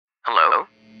Hello?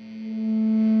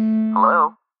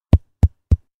 Hello?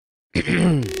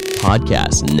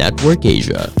 Podcast Network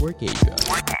Asia.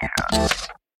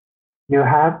 You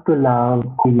have to love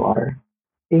who you are.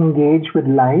 Engage with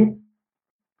life.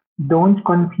 Don't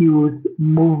confuse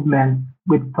movement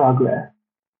with progress.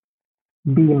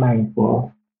 Be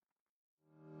mindful.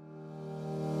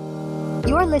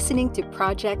 You're listening to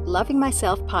Project Loving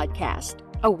Myself podcast,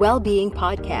 a well-being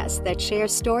podcast that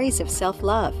shares stories of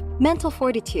self-love, mental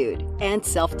fortitude, and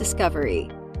self-discovery.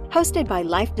 Hosted by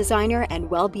life designer and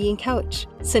well-being coach,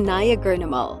 Sanaya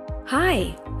Gurnamal.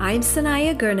 Hi, I'm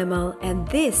Sanaya Gurnamal, and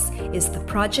this is the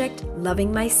Project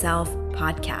Loving Myself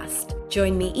podcast.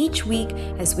 Join me each week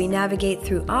as we navigate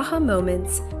through aha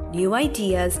moments, new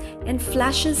ideas, and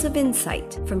flashes of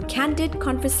insight from candid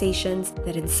conversations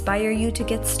that inspire you to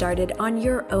get started on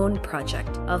your own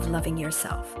project of loving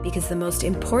yourself. Because the most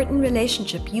important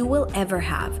relationship you will ever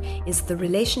have is the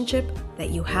relationship that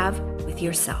you have with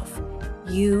yourself.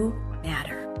 You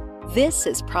matter. This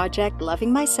is Project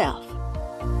Loving Myself.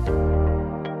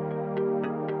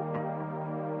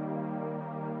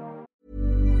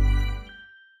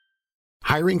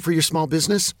 Hiring for your small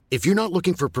business? If you're not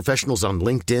looking for professionals on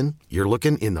LinkedIn, you're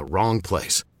looking in the wrong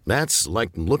place. That's like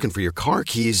looking for your car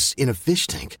keys in a fish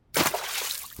tank.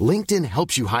 LinkedIn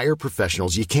helps you hire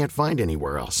professionals you can't find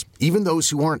anywhere else, even those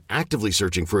who aren't actively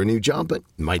searching for a new job but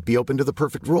might be open to the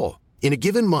perfect role. In a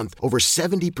given month, over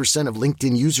 70% of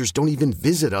LinkedIn users don't even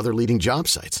visit other leading job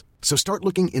sites. So start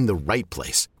looking in the right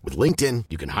place. With LinkedIn,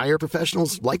 you can hire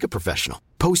professionals like a professional.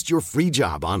 Post your free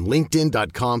job on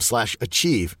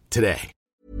linkedin.com/achieve today.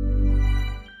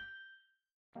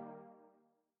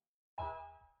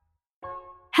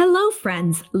 Hello,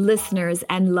 friends, listeners,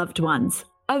 and loved ones.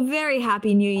 A very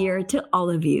happy new year to all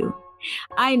of you.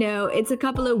 I know it's a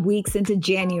couple of weeks into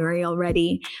January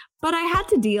already, but I had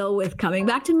to deal with coming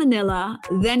back to Manila,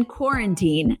 then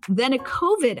quarantine, then a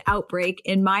COVID outbreak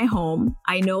in my home.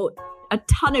 I know a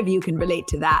ton of you can relate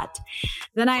to that.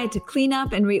 Then I had to clean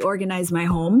up and reorganize my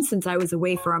home since I was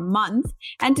away for a month.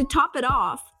 And to top it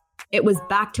off, it was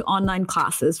back to online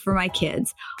classes for my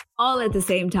kids, all at the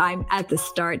same time at the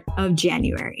start of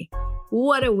January.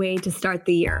 What a way to start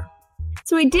the year.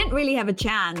 So I didn't really have a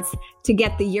chance to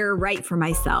get the year right for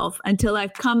myself until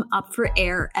I've come up for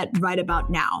air at right about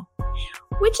now.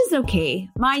 Which is okay.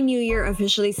 My new year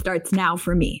officially starts now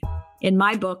for me. In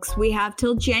my books, we have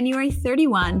till January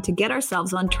 31 to get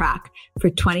ourselves on track for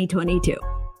 2022.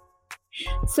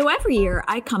 So every year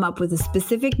I come up with a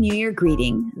specific New Year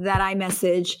greeting that I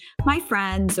message my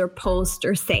friends or post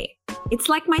or say. It's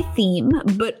like my theme,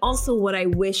 but also what I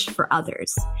wish for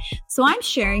others. So I'm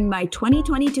sharing my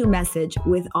 2022 message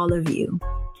with all of you.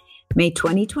 May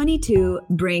 2022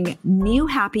 bring new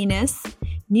happiness,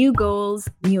 new goals,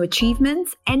 new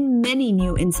achievements, and many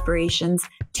new inspirations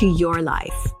to your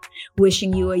life.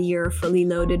 Wishing you a year fully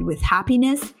loaded with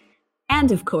happiness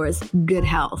and, of course, good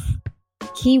health.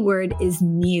 Keyword is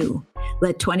new.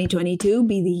 Let 2022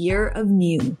 be the year of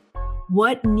new.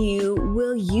 What new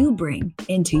will you bring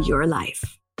into your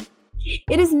life?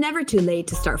 It is never too late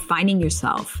to start finding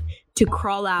yourself, to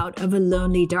crawl out of a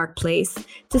lonely, dark place,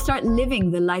 to start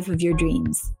living the life of your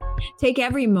dreams. Take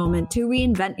every moment to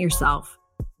reinvent yourself.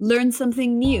 Learn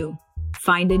something new.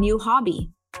 Find a new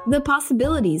hobby. The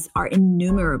possibilities are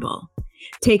innumerable.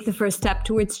 Take the first step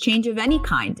towards change of any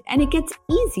kind, and it gets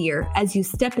easier as you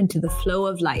step into the flow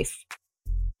of life.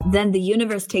 Then the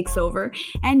universe takes over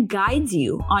and guides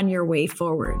you on your way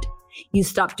forward. You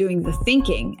stop doing the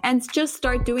thinking and just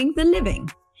start doing the living,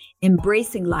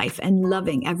 embracing life and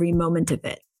loving every moment of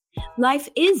it. Life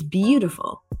is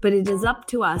beautiful, but it is up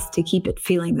to us to keep it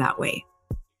feeling that way.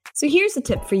 So here's a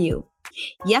tip for you.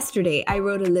 Yesterday, I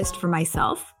wrote a list for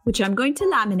myself, which I'm going to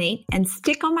laminate and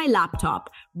stick on my laptop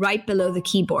right below the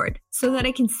keyboard so that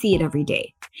I can see it every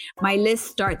day. My list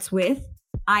starts with,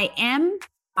 I am,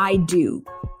 I do.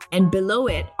 And below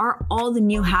it are all the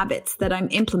new habits that I'm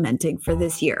implementing for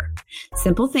this year.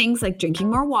 Simple things like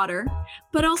drinking more water,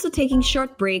 but also taking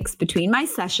short breaks between my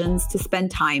sessions to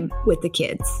spend time with the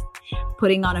kids.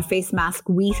 Putting on a face mask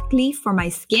weekly for my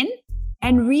skin,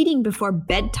 and reading before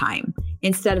bedtime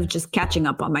instead of just catching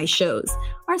up on my shows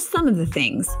are some of the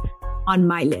things on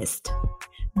my list.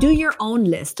 Do your own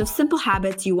list of simple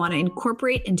habits you want to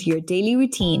incorporate into your daily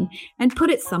routine and put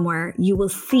it somewhere you will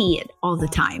see it all the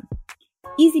time.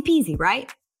 Easy peasy,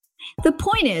 right? The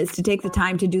point is to take the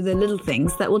time to do the little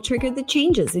things that will trigger the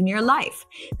changes in your life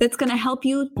that's going to help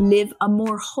you live a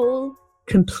more whole,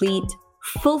 complete,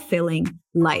 fulfilling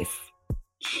life.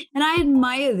 And I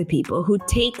admire the people who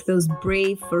take those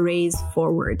brave forays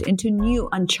forward into new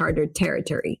uncharted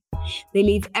territory. They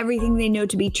leave everything they know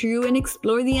to be true and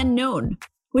explore the unknown.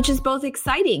 which is both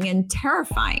exciting and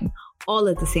terrifying all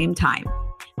at the same time.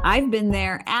 I've been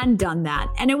there and done that,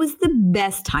 and it was the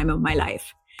best time of my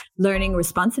life, learning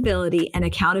responsibility and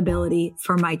accountability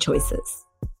for my choices.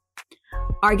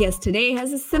 Our guest today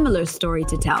has a similar story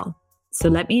to tell. So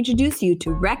let me introduce you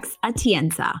to Rex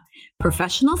Atienza,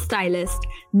 professional stylist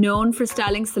known for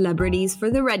styling celebrities for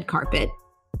the red carpet,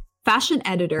 fashion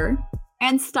editor,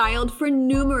 and styled for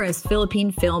numerous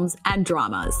Philippine films and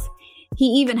dramas. He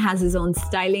even has his own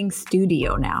styling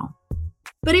studio now.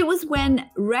 But it was when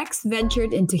Rex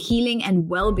ventured into healing and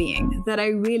well-being that I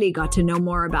really got to know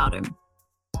more about him.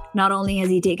 Not only has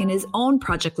he taken his own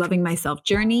Project Loving Myself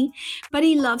journey, but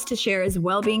he loves to share his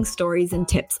well-being stories and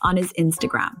tips on his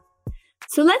Instagram.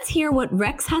 So let's hear what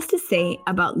Rex has to say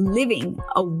about living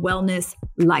a wellness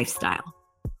lifestyle.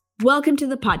 Welcome to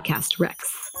the podcast,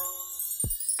 Rex.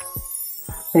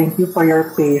 Thank you for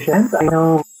your patience. I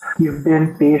know you've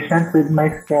been patient with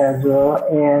my schedule,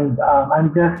 and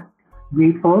I'm just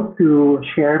grateful to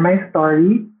share my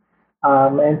story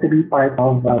and to be part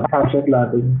of Project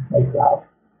Loving Myself.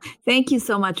 Thank you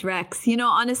so much, Rex.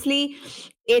 Honestly,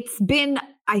 it's been,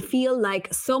 I feel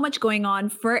like, so much going on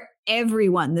for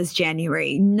everyone this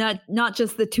January, not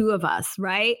just the two of us,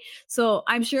 right? So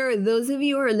I'm sure those of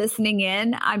you who are listening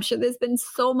in, I'm sure there's been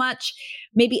so much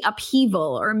maybe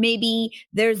upheaval, or maybe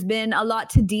there's been a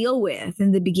lot to deal with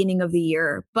in the beginning of the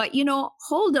year. But,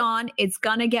 hold on, it's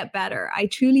gonna get better. I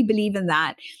truly believe in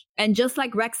that. And just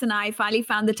like Rex and I finally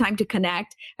found the time to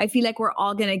connect, I feel like we're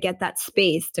all gonna get that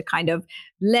space to kind of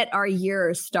let our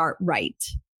year start right.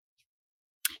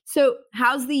 So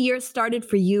how's the year started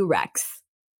for you, Rex?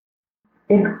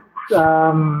 It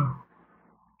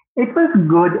was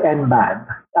good and bad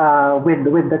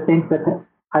with the things that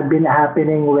have been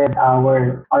happening with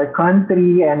our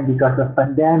country, and because of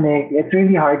pandemic, it's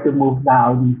really hard to move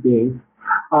now these days.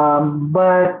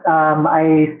 But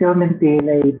I still maintain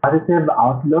a positive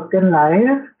outlook in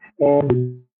life,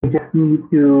 and we just need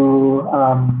to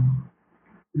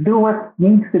do what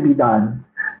needs to be done.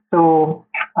 So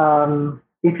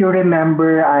if you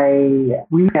remember, I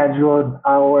rescheduled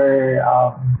our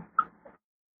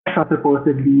show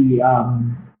supposedly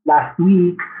last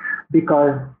week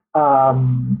because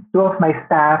two of my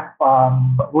staff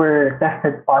were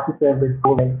tested positive with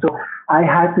COVID. So I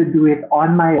had to do it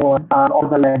on my own, all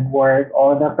the legwork,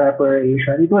 all the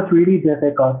preparation. It was really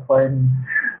difficult for me.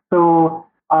 So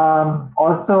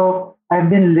also,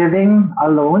 I've been living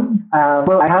alone.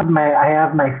 Well, I have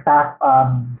my staff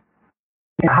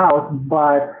in the house,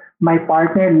 but my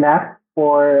partner left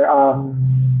for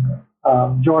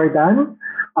Jordan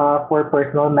for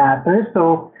personal matters.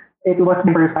 So it was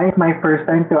my first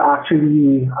time to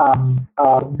actually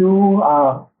do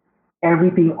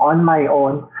everything on my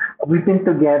own. We've been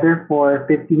together for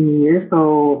 15 years,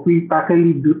 so we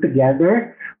practically do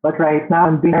together. But right now,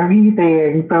 I'm doing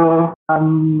everything. So a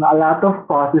lot of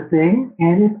processing,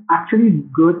 and it's actually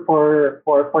good for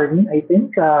me, I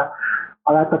think.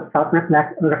 A lot of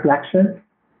self-reflection.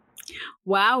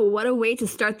 Wow, what a way to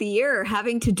start the year,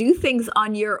 having to do things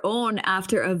on your own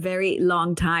after a very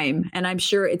long time. And I'm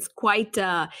sure it's quite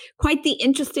the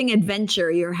interesting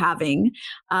adventure you're having.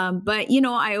 But,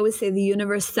 I always say the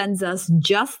universe sends us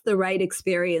just the right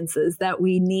experiences that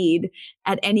we need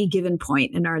at any given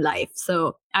point in our life.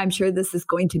 So I'm sure this is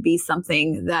going to be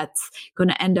something that's going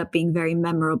to end up being very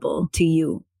memorable to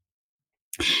you.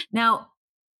 Now,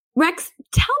 Rex,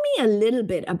 tell me a little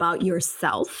bit about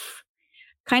yourself.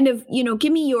 Kind of,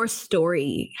 give me your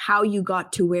story, how you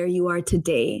got to where you are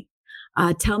today.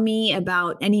 Tell me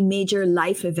about any major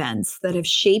life events that have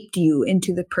shaped you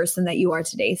into the person that you are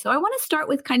today. So I want to start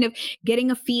with kind of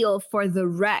getting a feel for the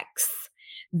Rex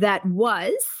that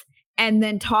was, and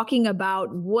then talking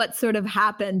about what sort of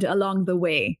happened along the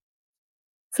way.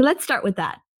 So let's start with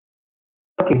that.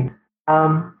 Okay.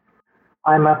 I'm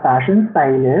a fashion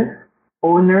stylist,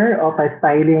 owner of a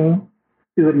styling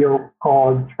studio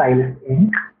called Stylist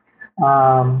Inc.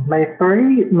 My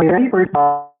very first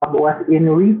job was in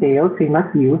retail, same as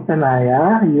you,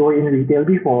 Sanaya. You were in retail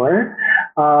before.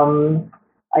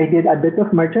 I did a bit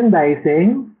of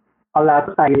merchandising, a lot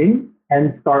of styling,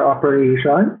 and store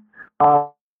operation.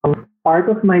 Part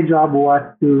of my job was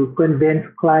to convince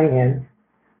clients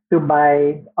to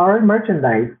buy our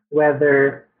merchandise,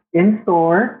 whether in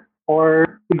store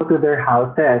or go to their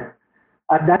houses.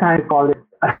 At that time, we called it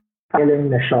a styling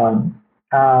mission,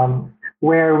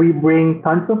 where we bring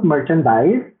tons of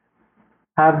merchandise,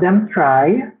 have them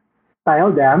try,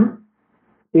 style them.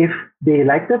 If they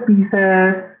like the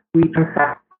pieces, we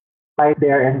transact right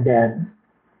there and then.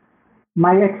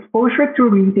 My exposure to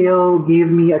retail gave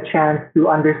me a chance to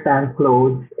understand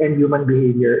clothes and human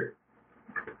behavior.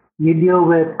 You deal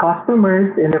with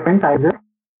customers in different sizes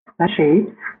and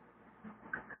shapes,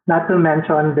 not to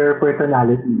mention their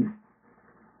personalities.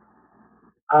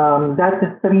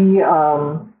 That three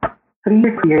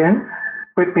experience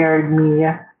prepared me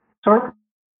sort of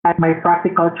at my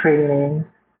practical training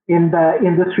in the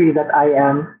industry that I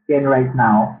am in right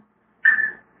now.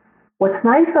 What's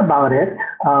nice about it,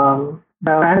 the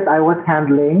brand that I was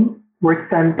handling were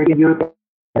centered in European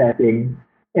setting,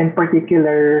 in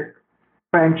particular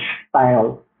French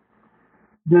style.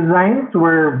 Designs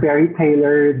were very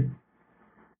tailored,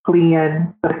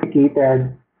 clean,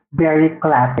 sophisticated, very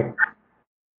classic.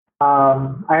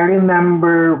 I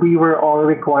remember we were all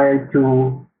required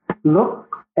to look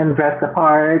and dress the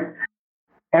part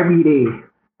every day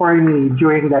for me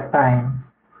during that time.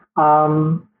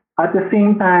 At the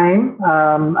same time,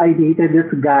 I dated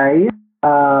this guy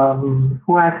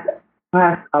who has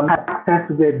access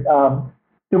with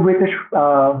the British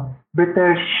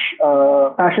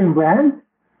fashion brands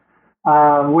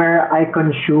where I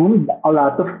consumed a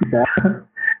lot of pizza.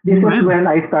 This was when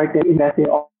I started investing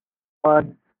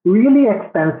on really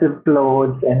expensive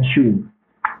clothes and shoes.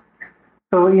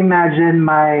 So imagine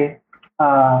my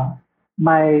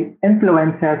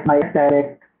influences, my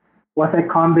aesthetic was a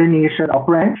combination of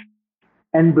French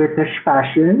and British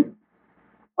fashion.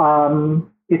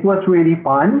 It was really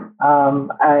fun.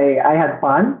 I had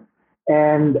fun,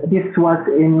 and this was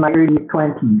in my early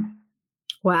 20s.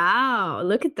 Wow,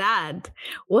 look at that.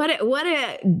 What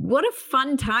a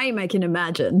fun time, I can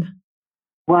imagine.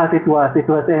 It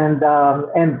was,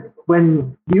 and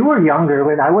when you were younger,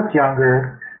 when I was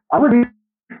younger, I would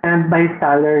spend my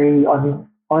salary on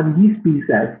these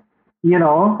pieces.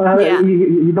 Yeah.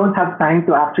 You don't have time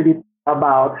to actually think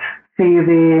about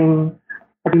saving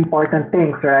important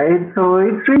things, right? So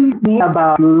it's really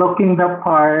about looking the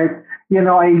part.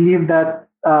 I live that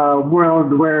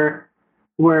world where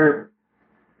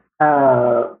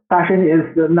fashion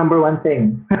is the number one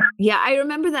thing. Yeah, I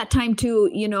remember that time too,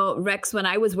 Rex, when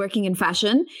I was working in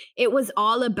fashion, it was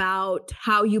all about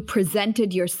how you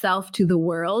presented yourself to the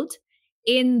world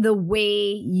in the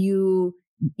way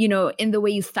in the way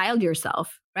you styled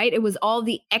yourself, right? It was all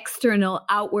the external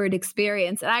outward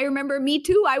experience. And I remember me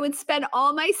too, I would spend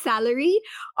all my salary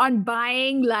on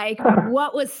buying like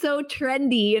what was so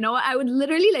trendy. I would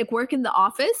literally like work in the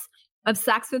office of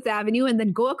Saks Fifth Avenue and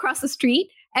then go across the street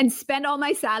and spend all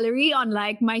my salary on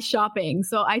like my shopping.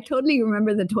 So I totally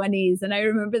remember the 20s and I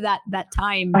remember that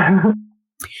time.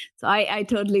 So I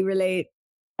totally relate.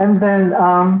 And then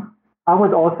I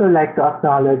would also like to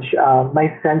acknowledge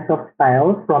my sense of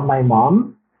style from my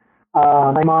mom.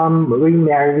 My mom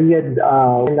remarried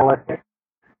when I was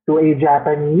to a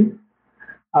Japanese.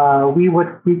 We would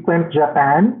frequent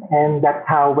Japan, and that's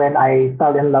how when I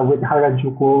fell in love with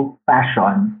Harajuku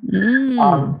fashion.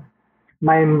 Um,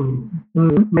 my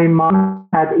my mom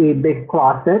had a big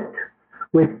closet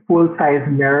with full size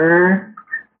mirror.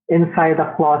 Inside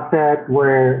the closet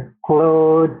were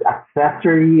clothes,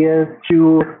 accessories,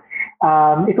 shoes.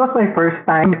 It was my first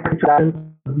time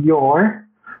introduction to Dior,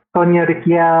 Sonia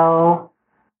Rykiel,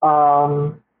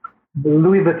 um,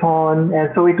 Louis Vuitton, and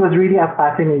so it was really a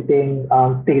fascinating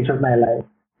stage of my life.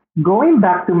 Going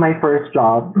back to my first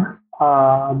job,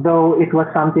 though it was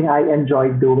something I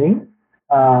enjoyed doing,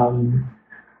 um,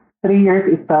 3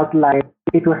 years it felt like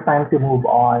it was time to move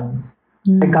on.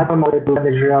 I got promoted to a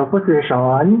managerial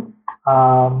position,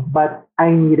 but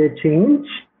I needed change.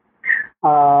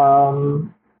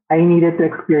 Um, I needed to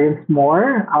experience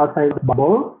more outside the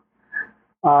bubble.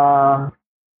 Um,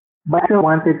 but I still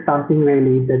wanted something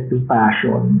related to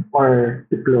fashion or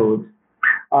to clothes.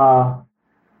 Uh,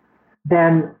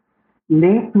 then,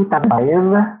 late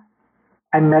 2005,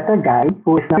 I met a guy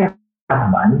who is now my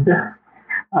husband.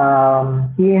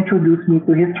 He introduced me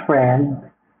to his friend,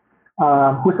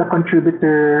 who's a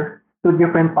contributor to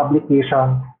different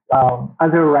publications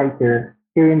as a writer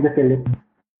here in the Philippines.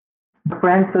 The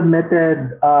friend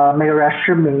submitted my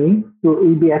resume to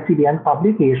ABS-CBN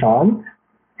publications.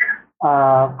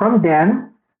 From then,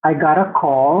 I got a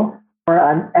call for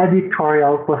an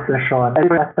editorial position,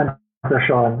 editorial assistant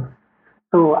position.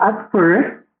 So at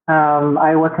first,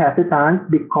 I was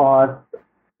hesitant because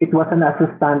it was an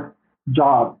assistant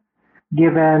job,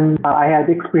 given I had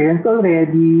experience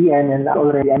already and then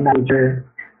already a manager.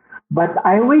 But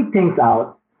I weighed things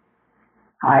out.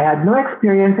 I had no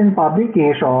experience in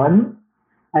publication.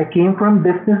 I came from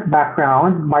business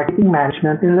background, marketing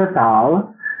management in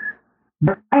LaSalle,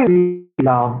 but I really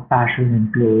love fashion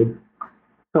and clothes.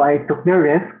 So I took the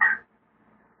risk.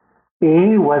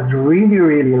 Pay was really,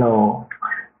 really low.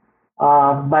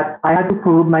 But I had to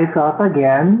prove myself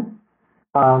again.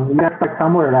 You got to start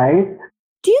somewhere, right?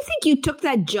 Do you think you took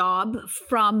that job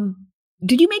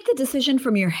did you make the decision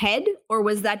from your head, or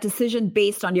was that decision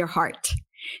based on your heart?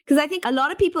 Because I think a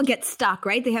lot of people get stuck,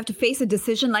 right? They have to face a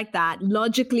decision like that.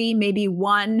 Logically, maybe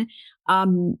one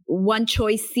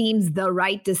choice seems the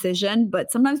right decision,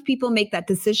 but sometimes people make that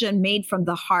decision made from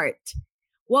the heart.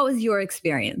 What was your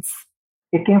experience?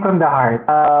 It came from the heart.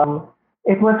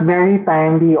 It was very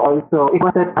timely also. It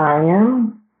was a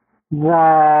time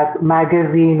that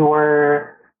magazines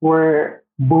were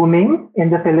booming in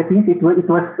the Philippines. It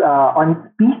was on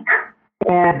peak,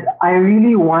 and I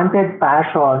really wanted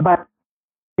fashion, but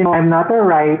I'm not a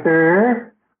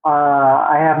writer.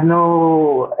 I have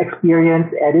no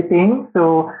experience editing,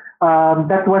 so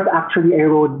that was actually a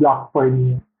roadblock for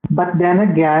me. But then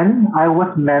again, I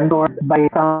was mentored by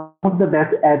some of the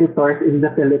best editors in the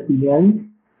Philippines,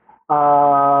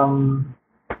 and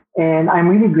I'm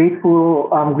really grateful.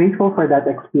 Grateful for that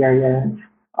experience.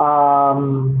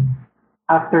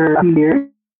 After a few years,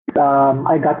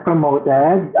 I got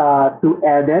promoted to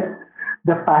edit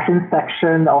the fashion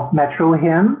section of Metro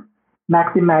Him,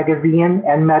 Maxim Magazine,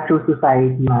 and Metro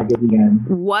Society Magazine.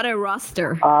 What a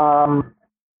roster.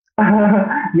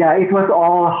 Yeah, it was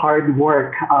all hard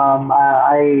work.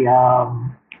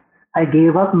 I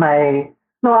gave up my.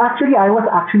 No, actually, I was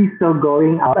actually still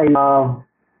going out. I love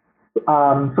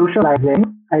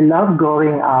socializing. I love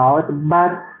going out,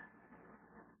 but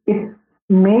it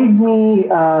made me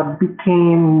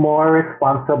became more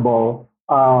responsible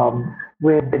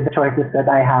with the choices that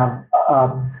I have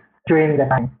during the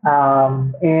time.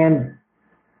 And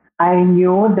I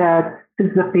knew that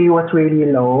since the pay was really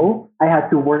low, I had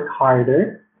to work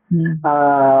harder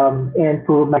and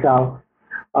prove myself.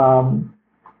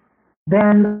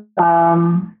 Then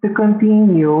to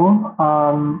continue,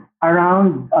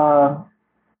 around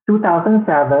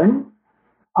 2007,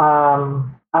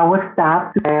 I was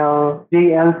tapped to tell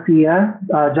JLC,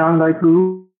 John Lloyd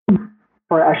Cruz,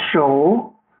 for a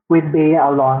show with Bea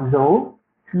Alonzo.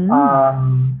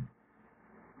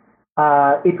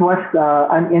 It was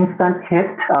an instant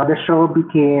hit. The show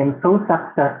became so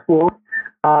successful.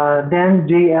 Then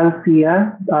JLC,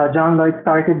 John Lloyd,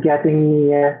 started getting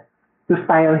me to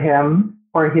style him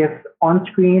for his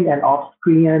on-screen and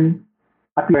off-screen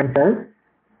appearances.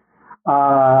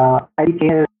 I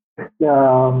became his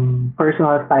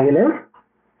personal stylist.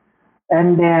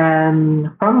 And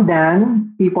then from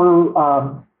then,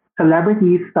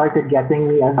 celebrities started getting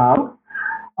me as well.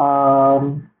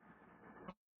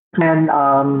 When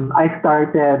I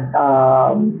started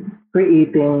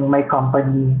creating my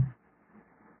company,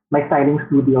 my styling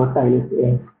studio, Stylist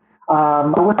Inc.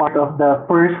 I was part of the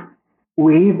first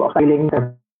wave of styling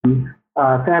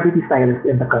celebrity stylists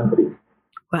in the country.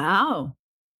 Wow.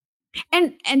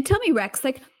 And tell me, Rex,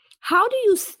 like, how did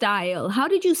you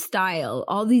style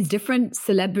all these different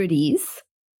celebrities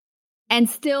and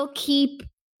still keep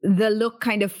the look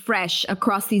kind of fresh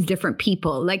across these different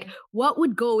people? Like, what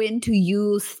would go into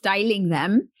you styling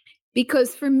them?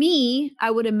 Because for me, I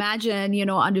would imagine,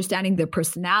 understanding their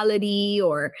personality,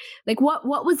 or like, what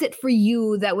was it for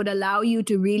you that would allow you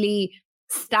to really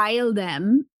style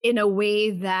them in a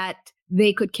way that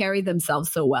they could carry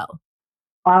themselves so well?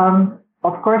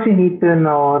 Of course, you need to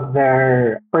know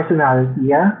their personality.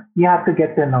 Yeah, you have to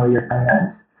get to know your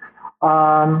clients.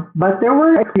 But there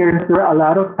were a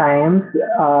lot of times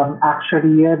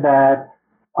actually that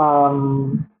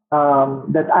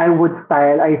that I would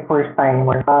style a first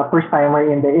timer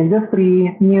in the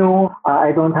industry, new.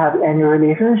 I don't have any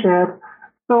relationship,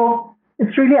 so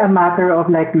it's really a matter of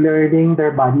like learning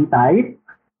their body type,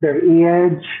 their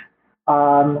age,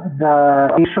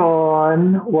 the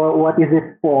occasion, what is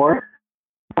it for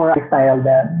I style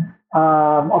them.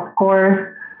 Of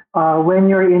course, when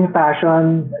you're in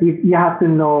fashion, you have to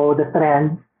know the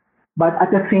trends. But at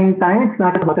the same time, it's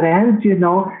not about trends.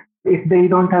 If they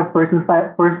don't have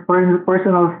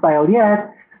personal style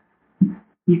yet,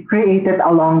 you create it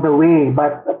along the way.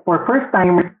 But for first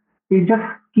timers, you just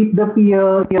keep the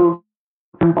feel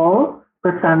simple,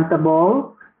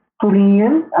 presentable,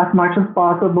 clean as much as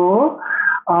possible.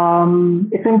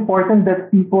 It's important that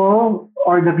people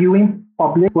or the viewing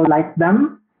public will like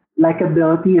them.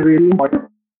 Likability is really important.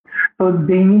 So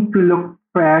they need to look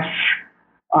fresh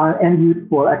and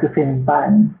youthful at the same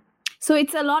time. So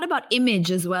it's a lot about image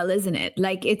as well, isn't it?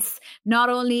 Like, it's not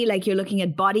only like you're looking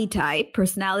at body type,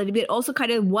 personality, but also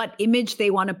kind of what image they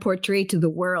want to portray to the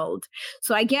world.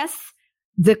 So I guess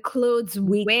the clothes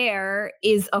we wear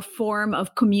is a form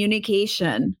of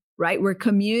communication, right? We're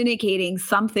communicating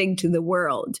something to the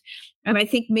world. And I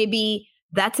think maybe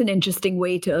that's an interesting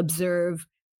way to observe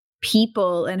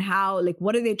people and how, like,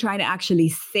 what are they trying to actually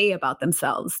say about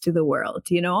themselves to the world,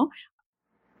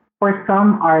 for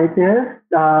some artists,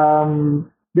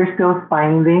 they're still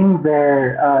finding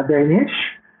their niche,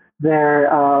 their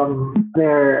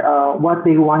what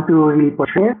they want to really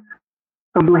portray.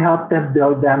 So you help them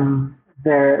build them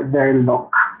their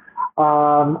look.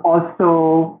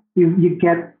 Also, you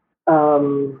get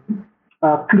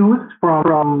clues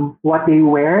from what they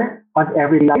wear on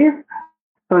every life,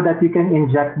 so that you can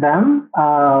inject them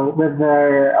with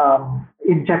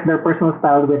inject their personal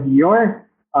style with your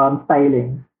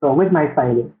styling. So with my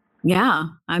styling. Yeah,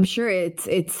 I'm sure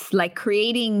it's like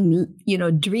creating,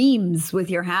 dreams with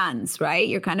your hands, right?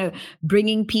 You're kind of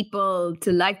bringing people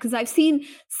to life, because I've seen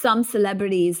some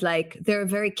celebrities, like, they're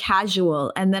very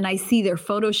casual, and then I see their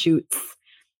photo shoots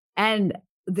and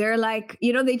they're like,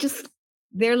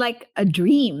 they're like a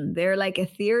dream. They're like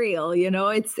ethereal,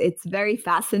 it's very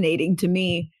fascinating to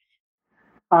me.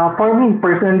 For me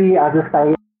personally, as a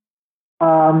stylist,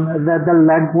 the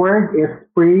legwork is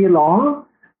pretty long.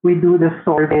 We do the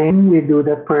sorting, we do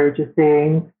the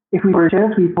purchasing. If we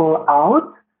purchase, we pull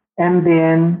out, and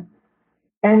then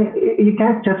you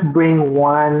can't just bring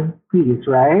one piece,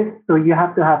 right? So you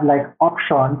have to have like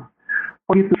options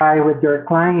for you to try with your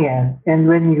client. And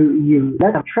when you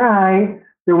let them try,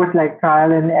 there was like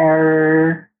trial and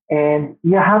error, and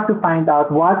you have to find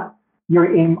out what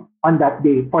your aim on that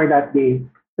day for that day.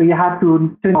 So you have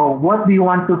to know, what do you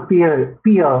want to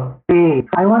feel. Hey,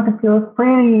 I want to feel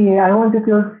pretty. I want to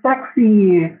feel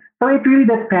sexy. So it really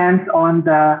depends on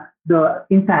the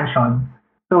intention.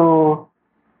 So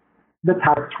that's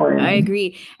how it's for me. I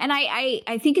agree. And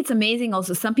I think it's amazing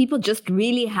also. Some people just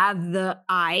really have the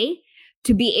eye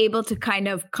to be able to kind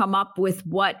of come up with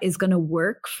what is going to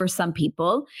work for some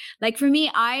people. Like for me,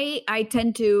 I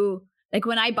tend to, like,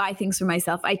 when I buy things for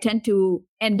myself, I tend to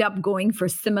end up going for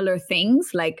similar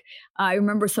things. Like I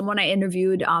remember someone I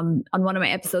interviewed on one of my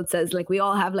episodes says, like, we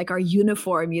all have like our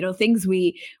uniform, things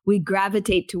we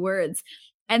gravitate towards.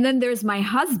 And then there's my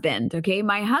husband. Okay.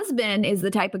 My husband is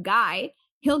the type of guy,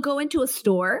 he'll go into a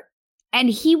store and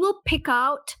he will pick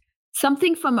out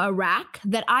something from a rack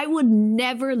that I would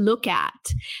never look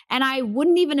at. And I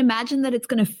wouldn't even imagine that it's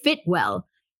going to fit well.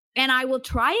 And I will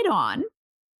try it on,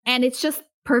 and it's just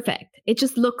perfect. It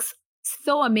just looks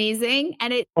so amazing,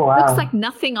 and it looks like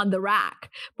nothing on the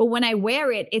rack. But when I wear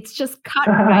it, it's just cut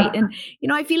right. And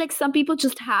I feel like some people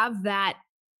just have that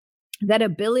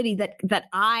ability, that that,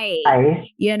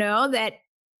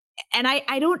 and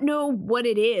I don't know what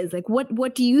it is. Like,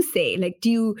 what do you say? Like,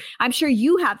 I'm sure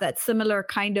you have that similar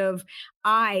kind of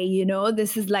eye,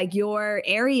 this is like your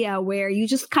area where you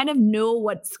just kind of know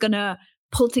what's gonna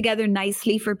pull together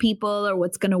nicely for people, or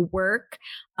what's going to work.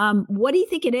 What do you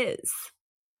think it is?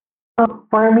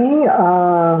 For me,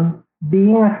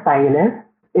 being a stylist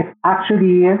is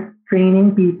actually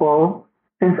training people.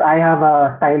 Since I have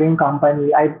a styling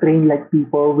company, I train like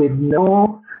people with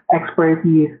no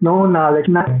expertise, no knowledge,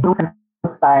 no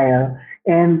style,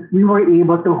 and we were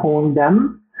able to hone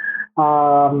them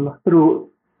through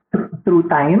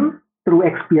time, through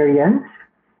experience,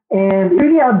 and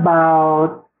really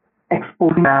about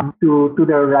exposing them to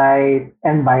the right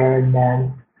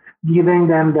environment, giving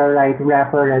them the right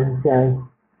references,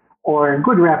 or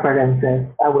good references,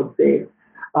 I would say.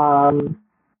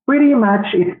 Pretty much,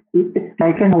 it's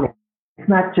like an hone. It's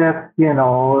not just,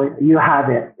 you have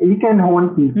it. You can hone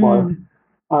people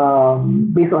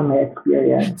based on my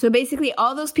experience. So basically,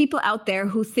 all those people out there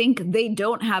who think they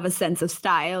don't have a sense of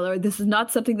style, or this is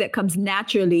not something that comes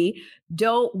naturally,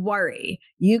 don't worry.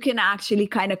 You can actually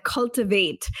kind of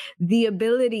cultivate the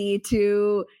ability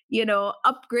to,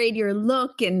 upgrade your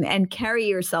look and carry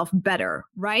yourself better,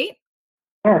 right?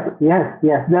 Yes,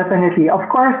 definitely. Of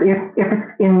course, if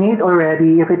it's innate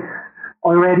already, if it's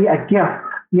already a gift,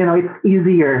 it's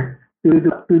easier to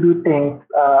do things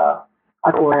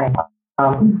at all,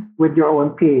 with your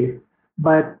own pace.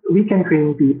 But we can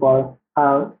train people.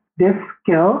 This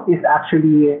skill is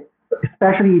actually,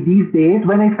 especially these days.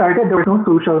 When I started, there was no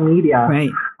social media. Right.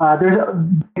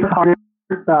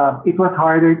 It was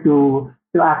harder to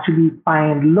actually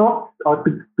find looks, or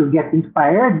to get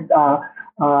inspired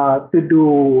to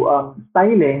do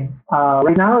styling.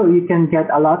 Right now, you can get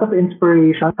a lot of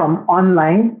inspiration from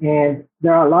online, and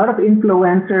there are a lot of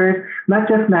influencers, not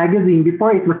just magazine.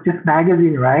 Before, it was just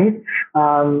magazine, right?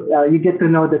 You get to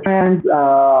know the trends,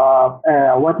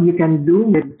 what you can do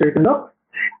with certain looks.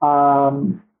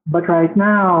 But right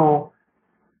now,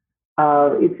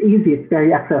 it's easy. It's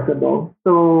very accessible.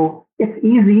 So it's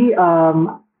easy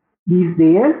these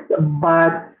days,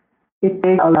 but it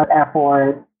takes a lot of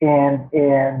effort and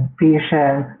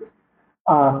patience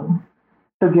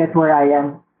to get where I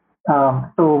am.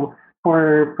 So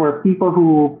for people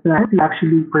who plan to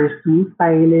actually pursue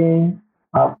styling,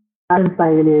 fashion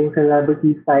styling,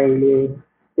 celebrity styling,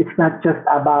 it's not just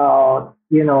about,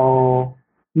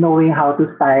 knowing how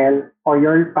to style or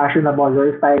you're fashionable,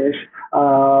 you're stylish.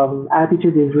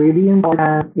 Attitude is really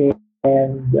important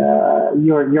and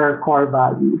your core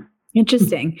values.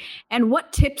 Interesting. And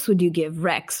what tips would you give,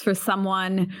 Rex, for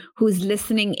someone who's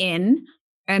listening in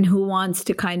and who wants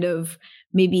to kind of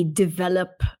maybe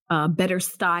develop a better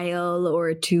style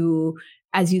or to,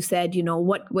 as you said,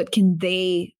 what can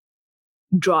they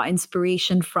draw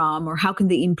inspiration from, or how can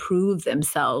they improve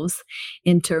themselves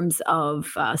in terms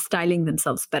of styling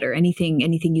themselves better? Anything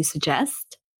you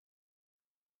suggest?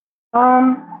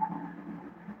 Right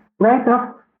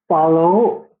off,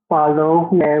 follow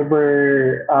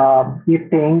whoever you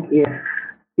think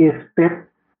is fit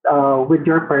with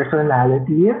your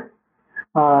personality.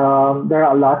 There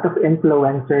are a lot of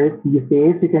influencers these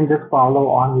days you can just follow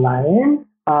online.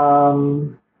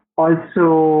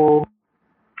 Also,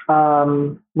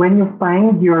 when you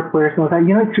find your personal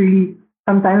style, it's really,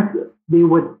 sometimes they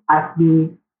would ask me,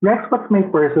 Rex, what's my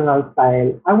personal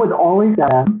style? I would always tell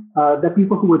them, the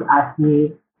people who would ask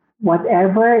me,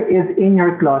 whatever is in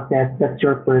your closet, that's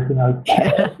your personal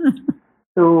style.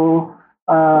 So,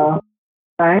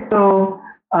 right? So,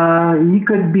 you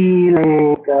could be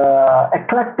like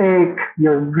eclectic,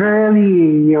 you're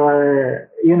girly,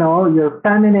 you're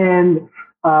feminine.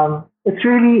 It's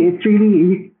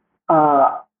really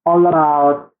all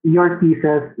about your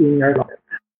pieces in your closet.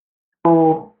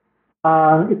 So,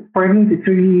 for me, it's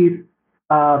really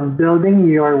building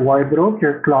your wardrobe,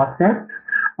 your closet,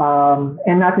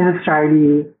 and not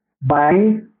necessarily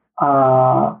buy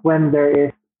when there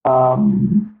is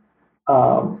um,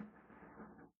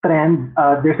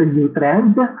 there's a new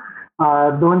trend.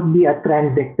 Don't be a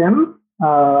trend victim.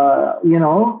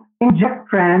 Inject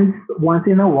trends once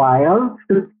in a while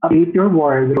to update your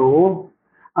wardrobe.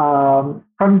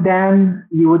 From then,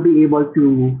 you would be able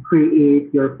to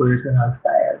create your personal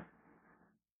style.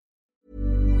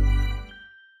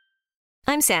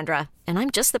 I'm Sandra, and I'm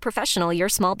just the professional your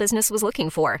small business was looking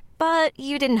for. But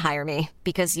you didn't hire me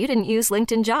because you didn't use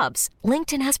LinkedIn Jobs.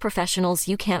 LinkedIn has professionals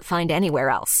you can't find anywhere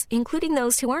else, including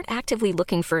those who aren't actively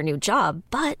looking for a new job,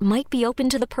 but might be open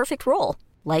to the perfect role,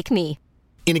 like me.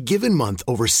 In a given month,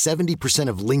 over 70%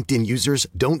 of LinkedIn users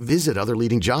don't visit other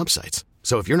leading job sites.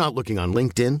 So if you're not looking on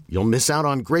LinkedIn, you'll miss out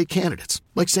on great candidates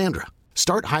like Sandra.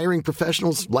 Start hiring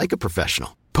professionals like a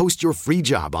professional. Post your free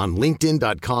job on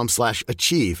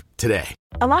linkedin.com/achieve today.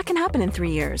 A lot can happen in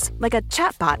 3 years, like a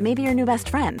chatbot may be your new best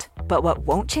friend. But what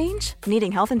won't change?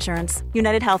 Needing health insurance.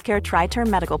 United Healthcare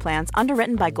Tri-Term Medical Plans,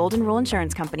 underwritten by Golden Rule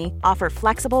Insurance Company, offer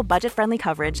flexible, budget-friendly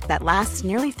coverage that lasts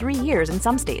nearly 3 years in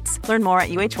some states. Learn more at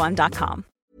uh1.com.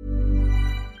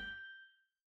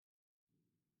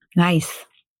 Nice.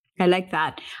 I like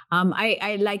that.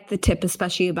 I like the tip,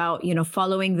 especially about,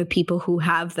 following the people who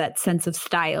have that sense of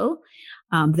style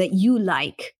that you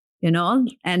like,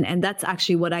 and that's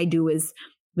actually what I do. Is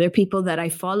there are people that I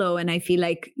follow and I feel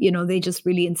like, they just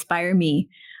really inspire me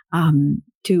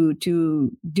to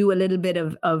do a little bit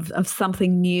of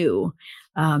something new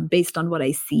based on what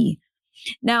I see.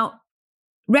 Now,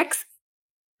 Rex,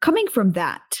 coming from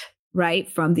that,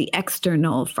 right? From the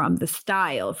external, from the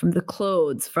style, from the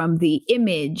clothes, from the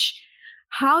image.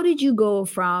 How did you go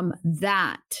from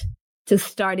that to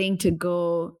starting to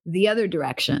go the other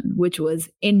direction, which was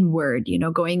inward,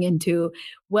 going into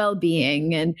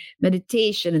well-being and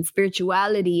meditation and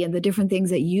spirituality and the different things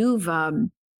that you've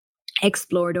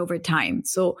explored over time?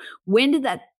 So when did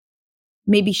that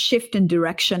maybe shift in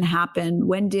direction happen?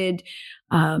 When did,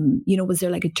 was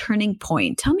there like a turning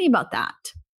point? Tell me about that.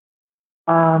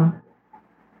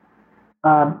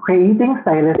 Creating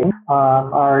styling,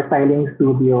 our styling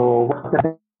studio was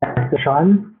the best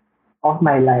decision of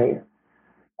my life.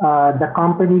 The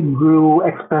company grew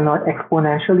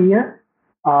exponentially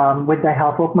with the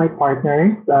help of my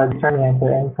partners, Sarmiento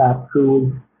and Fab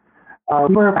Cruz.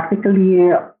 We were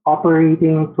practically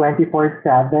operating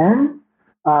 24/7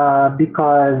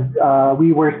 because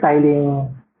we were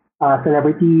styling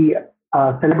celebrities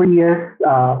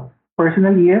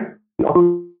personally. We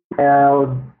also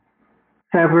held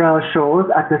several shows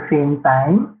at the same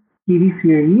time, TV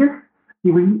series,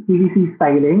 TVC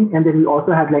styling, and then we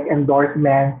also have like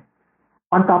endorsements.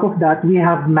 On top of that, we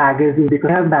have magazines because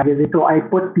we have magazines. So I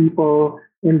put people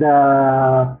in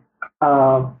the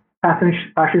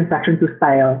fashion section to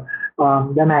style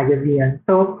the magazine.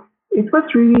 So it was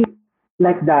really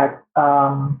like that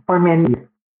for many years.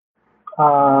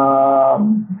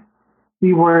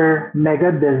 We were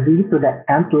mega busy to the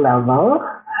nth level.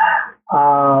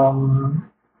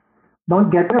 Don't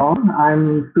get me wrong,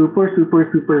 I'm super, super,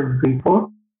 super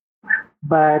grateful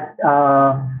but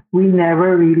we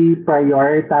never really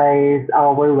prioritize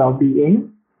our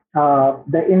well-being.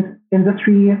 The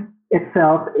industry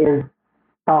itself is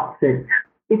toxic.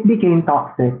 It became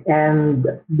toxic, and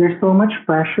there's so much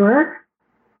pressure.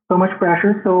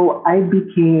 So I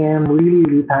became really,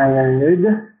 really tired,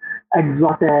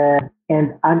 exhausted,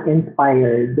 and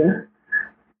uninspired,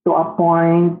 to a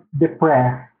point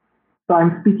depressed. So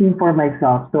I'm speaking for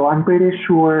myself. So I'm pretty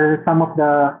sure some of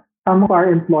our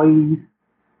employees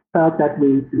felt that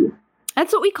way too.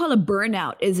 That's what we call a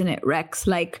burnout, isn't it, Rex?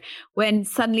 Like when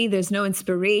suddenly there's no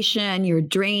inspiration, you're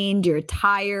drained, you're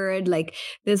tired, like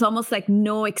there's almost like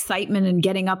no excitement in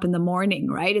getting up in the morning,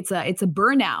 right? It's a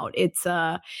burnout.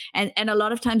 And a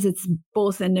lot of times it's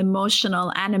both an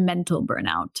emotional and a mental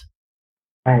burnout.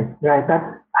 Right.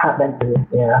 That happened to me.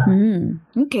 Yeah.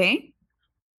 Okay.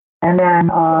 And then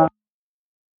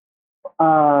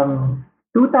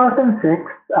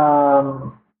 2006,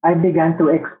 I began to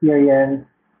experience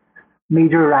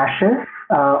major rashes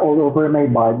all over my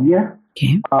body.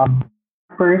 Okay.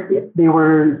 First, they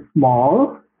were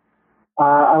small.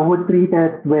 I would treat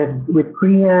it with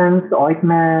creams,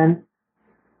 ointments.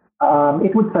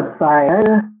 It would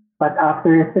subside, but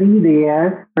after 3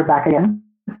 days, we're back again.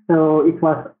 So it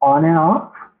was on and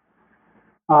off.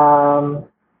 Um,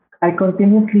 I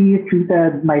continuously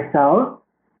treated myself,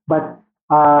 but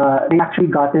they actually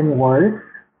gotten worse.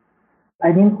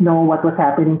 I didn't know what was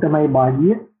happening to my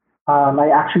body. I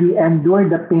actually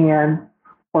endured the pain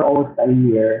for almost a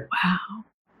year. Wow.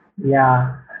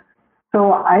 Yeah.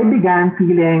 So I began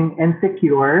feeling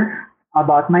insecure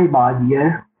about my body.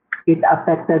 It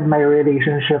affected my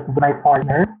relationship with my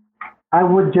partner. I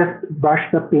would just brush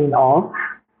the pain off.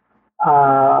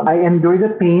 I endured the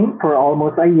pain for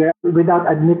almost a year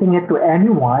without admitting it to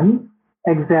anyone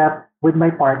except with my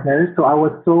partner. So I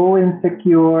was so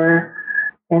insecure,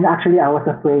 and actually I was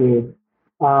afraid.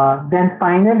 Then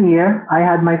finally, I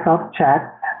had myself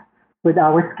checked with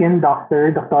our skin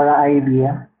doctor, Dr. Ivy,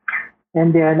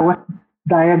 and then I was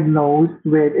diagnosed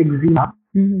with eczema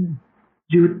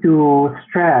due to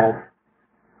stress.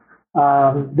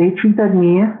 They treated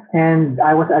me, and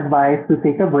I was advised to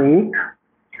take a break.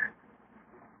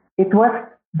 It was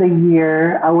the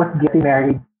year I was getting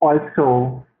married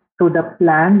also. So the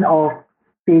plan of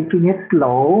taking it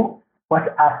slow was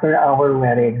after our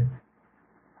wedding,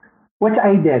 which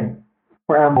I did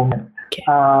for a moment. Okay.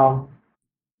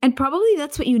 And probably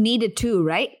that's what you needed too,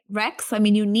 right, Rex? I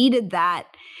mean, you needed that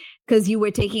because you were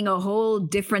taking a whole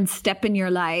different step in your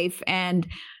life. And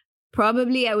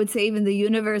probably I would say even the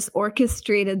universe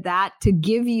orchestrated that to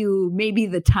give you maybe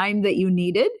the time that you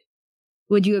needed.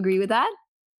 Would you agree with that?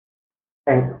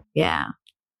 Right. Yeah.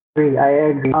 I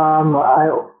agree.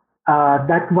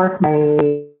 That was my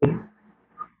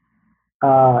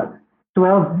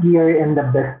 12 year in the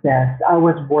business. I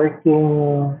was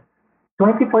working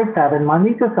 24/7,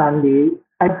 Monday to Sunday.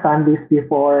 I had Sundays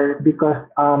before because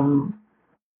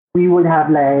we would have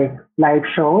like live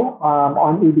show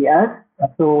on ABS.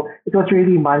 So it was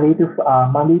really Monday to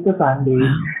Sunday,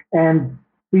 and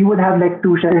we would have like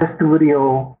two shifts in the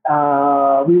studio.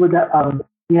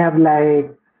 We have like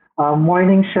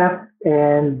morning shift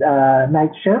and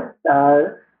night shift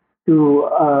to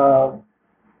uh,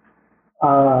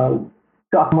 uh,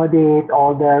 to accommodate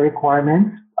all the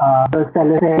requirements. The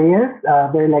teleseries,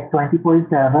 they're like 24/7.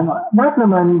 Not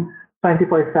naman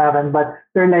 24/7, but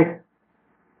they're like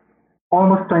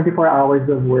almost 24 hours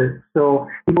of work. So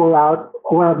people out,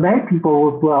 well, many people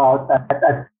will go out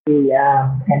at 3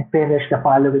 a.m. and finish the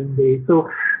following day. So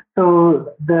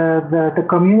the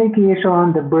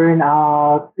communication, the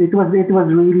burnout, it was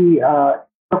really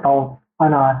tough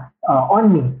on us,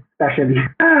 on me especially.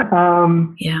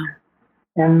 Yeah.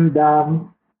 And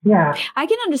yeah. I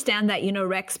can understand that,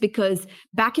 Rex, because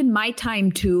back in my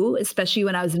time too, especially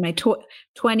when I was in my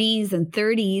 20s and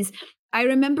 30s, I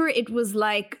remember it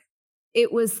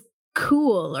was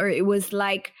cool, or it was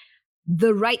like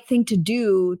the right thing to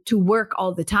do to work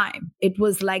all the time. It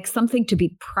was like something to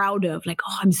be proud of. Like,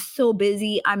 oh, I'm so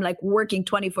busy. I'm like working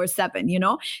 24/7,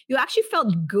 You actually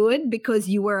felt good because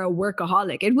you were a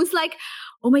workaholic. It was like,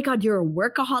 oh my God, you're a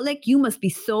workaholic. You must be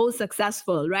so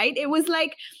successful, right? It was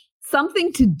like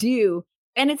something to do.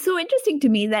 And it's so interesting to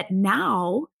me that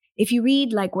now, if you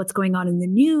read like what's going on in the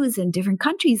news in different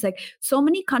countries, like so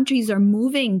many countries are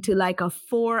moving to like a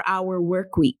 4-hour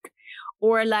work week,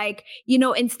 or like,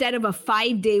 instead of a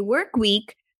 5-day work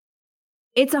week,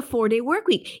 it's a 4-day work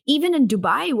week. Even in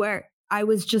Dubai, where I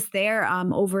was just there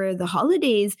over the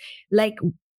holidays, like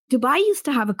Dubai used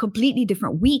to have a completely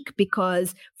different week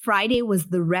because Friday was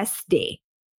the rest day.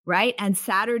 right? And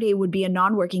Saturday would be a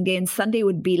non-working day and Sunday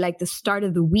would be like the start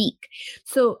of the week.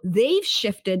 So they've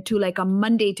shifted to like a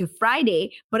Monday to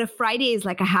Friday, but a Friday is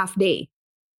like a half day.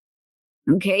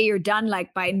 Okay, you're done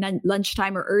like by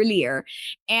lunchtime or earlier.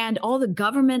 And all the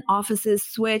government offices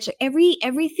switch.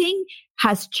 Everything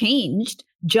has changed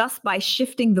just by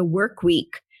shifting the work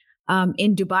week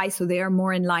in Dubai. So they are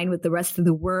more in line with the rest of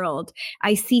the world.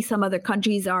 I see some other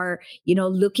countries are,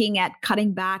 looking at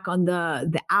cutting back on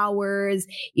the hours.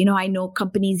 I know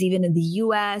companies even in the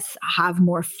US have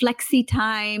more flexi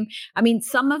time. I mean,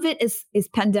 some of it is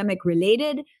pandemic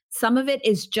related. Some of it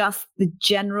is just the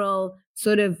general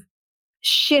sort of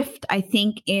shift, I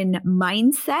think, in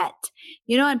mindset,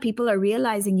 and people are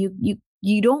realizing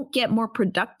you don't get more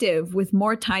productive with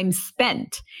more time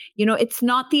spent. It's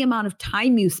not the amount of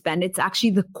time you spend, it's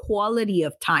actually the quality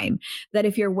of time. That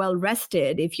if you're well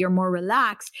rested, if you're more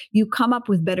relaxed, you come up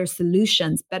with better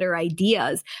solutions, better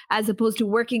ideas, as opposed to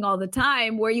working all the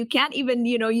time where you can't even,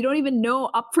 you don't even know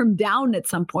up from down at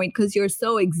some point because you're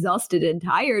so exhausted and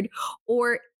tired.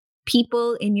 Or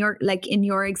people in your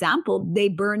example, they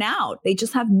burn out. They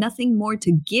just have nothing more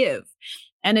to give.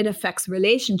 And it affects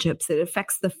relationships. It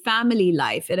affects the family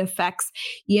life. It affects,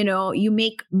 you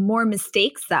make more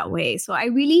mistakes that way. So I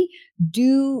really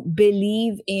do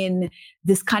believe in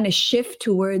this kind of shift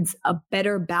towards a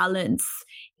better balance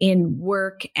in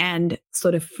work and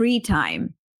sort of free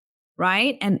time.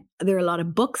 Right. And there are a lot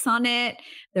of books on it.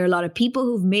 There are a lot of people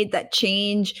who've made that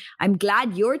change. I'm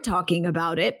glad you're talking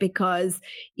about it because,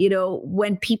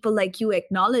 when people like you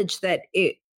acknowledge that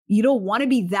you don't want to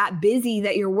be that busy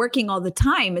that you're working all the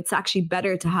time, it's actually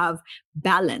better to have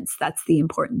balance. That's the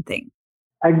important thing.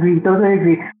 Totally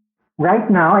agree. Right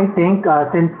now, I think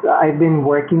since I've been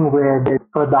working with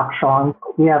production,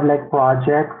 we have like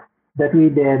projects that we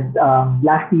did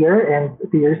last year and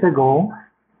 2 years ago.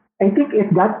 I think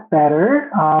it got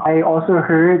better. I also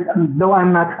heard, though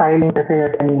I'm not filing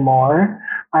affairs anymore,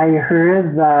 I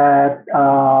heard that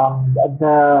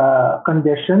the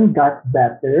condition got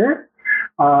better.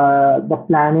 The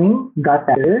planning got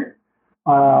better.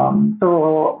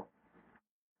 So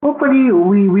hopefully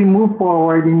we move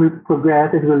forward and we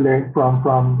progress as we learn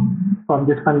from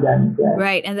this pandemic.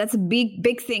 Right. And that's a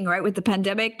big thing, right? With the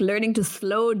pandemic, learning to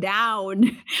slow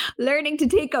down, learning to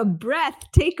take a breath,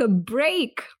 take a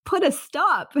break, put a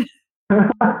stop.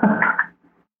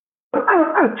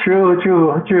 True.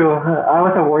 I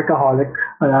was a workaholic.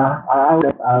 I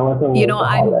was a workaholic.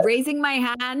 I'm raising my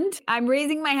hand. I'm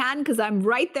raising my hand because I'm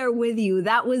right there with you.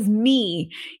 That was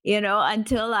me,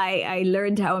 until I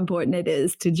learned how important it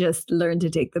is to just learn to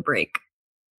take the break.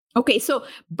 Okay, so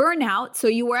burnout. So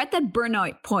you were at that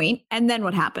burnout point, and then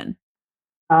what happened?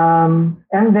 And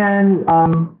then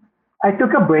I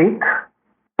took a break.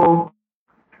 So,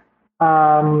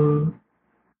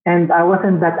 and I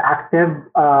wasn't that active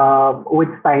with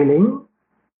styling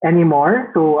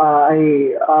anymore. So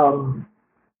I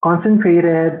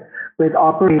concentrated with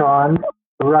operations,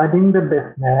 running the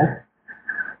business.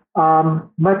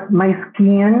 But my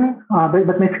skin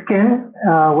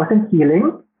wasn't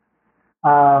healing.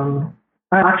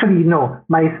 Actually, no,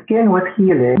 my skin was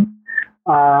healing,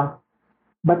 but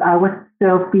I was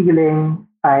still feeling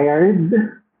tired,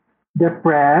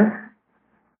 depressed,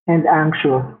 and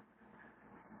anxious.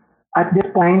 At this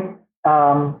point,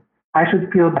 I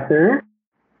should feel better,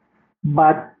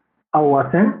 but I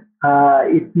wasn't.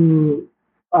 The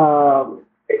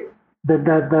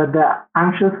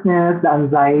anxiousness, the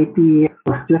anxiety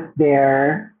was just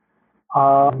there,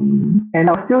 and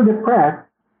I was still depressed.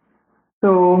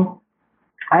 So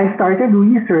I started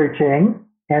researching,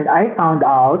 and I found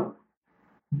out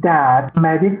that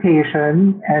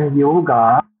meditation and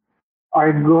yoga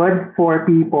are good for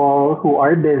people who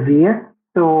are busy.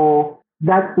 So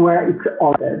that's where it's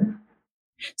all in.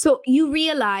 So you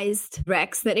realized,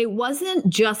 Rex, that it wasn't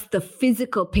just the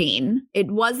physical pain.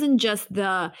 It wasn't just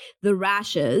the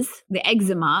rashes, the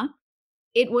eczema.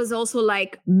 It was also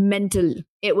like mental.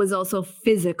 It was also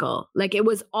physical. Like it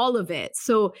was all of it.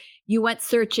 So you went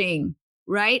searching,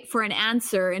 right, for an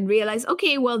answer and realized,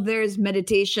 okay, well, there's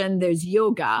meditation, there's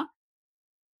yoga.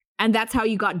 And that's how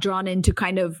you got drawn into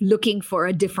kind of looking for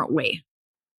a different way.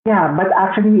 Yeah, but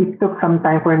actually it took some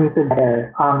time for me to get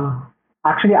there.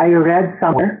 Actually, I read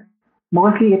somewhere,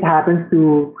 mostly it happens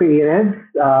to creatives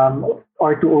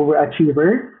or to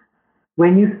overachievers.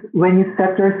 When you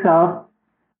set yourself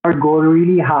or goal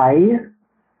really high,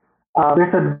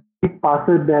 there's a big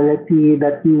possibility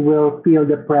that you will feel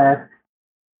depressed.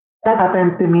 That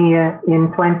happened to me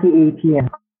in 2018.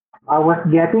 I was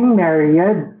getting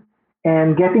married,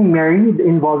 and getting married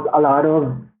involves a lot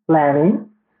of planning.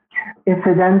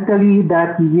 Incidentally,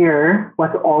 that year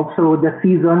was also the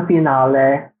season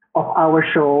finale of our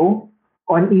show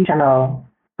on E Channel.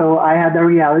 So I had a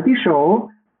reality show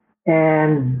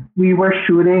and we were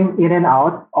shooting in and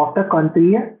out of the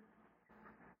country.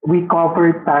 We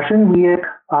covered Fashion Week.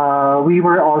 We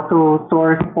were also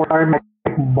sourced for our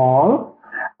Magic Ball,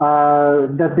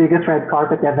 the biggest red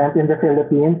carpet event in the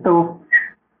Philippines. So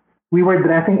we were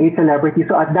dressing a celebrity.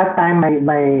 So at that time,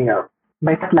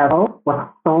 my level was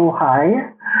so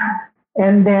high.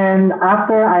 And then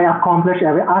after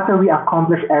we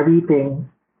accomplished everything,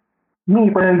 me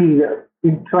personally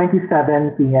in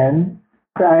 2017,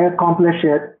 after I accomplished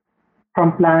it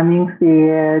from planning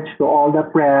stage to all the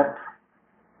prep,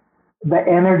 the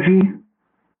energy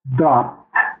dropped.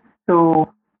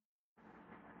 So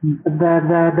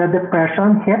the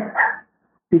depression hit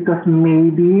because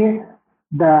maybe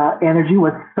the energy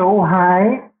was so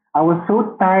high. I was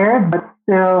so tired, but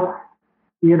still,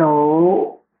 you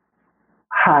know,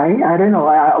 high. I don't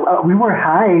know. We were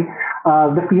high.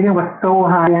 The feeling was so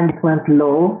high and it went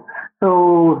low.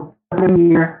 So the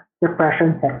year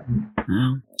depression hit me.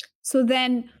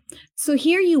 So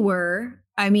here you were.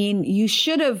 I mean, you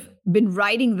should have been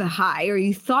riding the high, or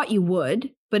you thought you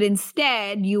would, but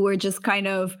instead you were just kind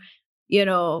of,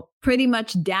 pretty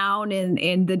much down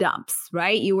in the dumps,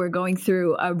 right? You were going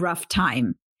through a rough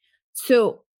time.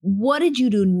 So what did you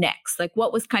do next? Like,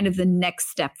 what was kind of the next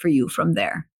step for you from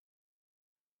there?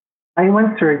 I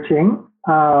went searching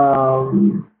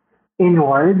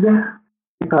inward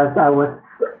because I was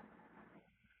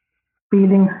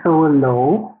feeling so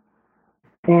low.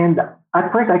 And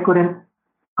at first, I couldn't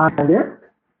understand it.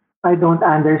 I don't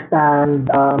understand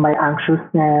my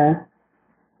anxiousness,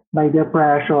 my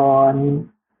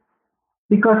depression,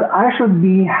 because I should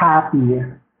be happy,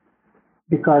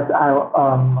 because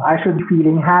I should be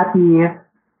feeling happy,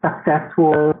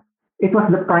 successful. It was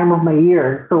the prime of my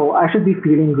year, so I should be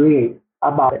feeling great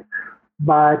about it.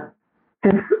 But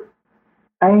since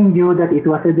I knew that it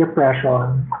was a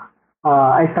depression,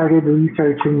 I started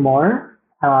researching more,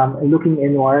 looking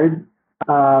inward,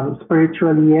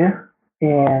 spiritually,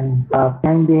 and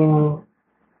finding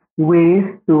ways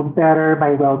to better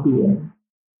my well-being.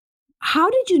 How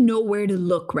did you know where to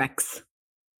look, Rex,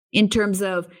 in terms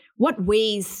of what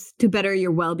ways to better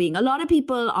your well-being? A lot of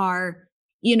people are,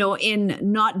 in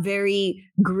not very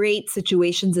great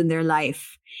situations in their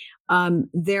life.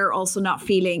 They're also not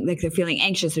feeling like they're feeling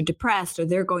anxious or depressed, or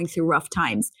they're going through rough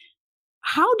times.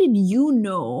 How did you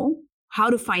know how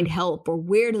to find help or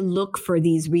where to look for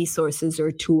these resources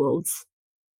or tools?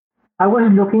 I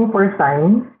was looking for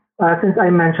signs. Since I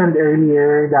mentioned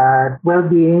earlier that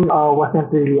well-being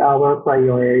wasn't really our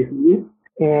priority,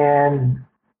 and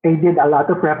I did a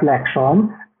lot of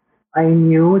reflection. I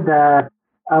knew that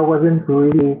I wasn't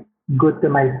really good to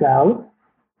myself,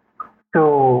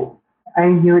 so I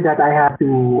knew that I have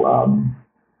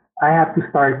to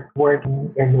start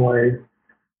working inward.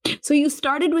 So you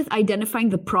started with identifying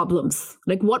the problems.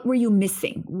 Like, what were you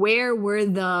missing? Where were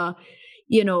the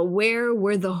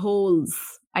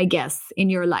holes, I guess, in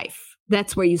your life?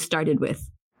 That's where you started with.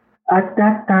 At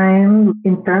that time,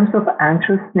 in terms of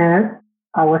anxiousness,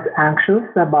 I was anxious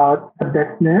about the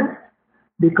business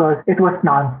because it was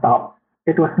nonstop.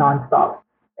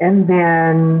 And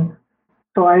then,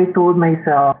 so I told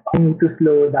myself, I need to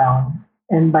slow down.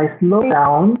 And by slow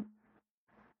down,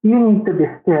 you need to be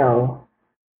still.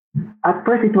 At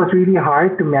first, it was really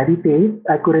hard to meditate.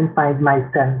 I couldn't find my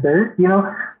center.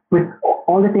 With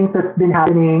all the things that's been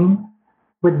happening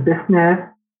with business,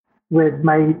 with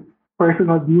my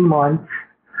personal demons,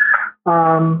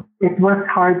 it was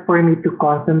hard for me to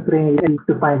concentrate and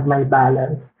to find my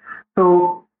balance.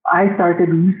 So I started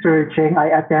researching. I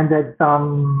attended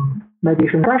some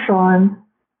meditation sessions.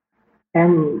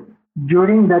 And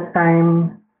during that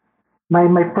time, my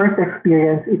first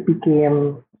experience, it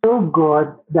became so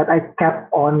good that I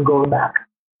kept on going back.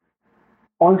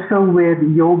 Also with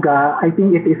yoga, I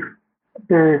think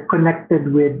they're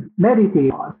connected with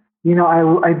meditation.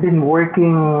 I've been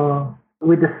working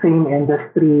with the same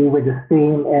industry, with the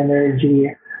same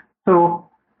energy. So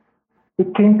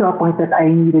it came to a point that I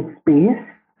needed space.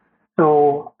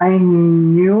 So I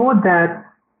knew that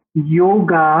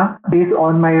yoga, based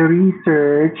on my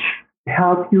research,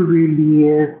 helps you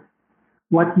release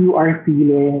what you are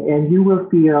feeling, and you will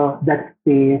feel that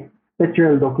space that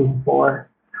you're looking for.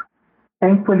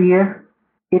 Thankfully,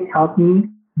 it helped me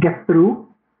get through,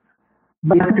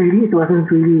 but it wasn't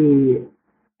really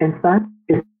instant.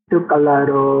 It took a lot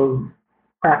of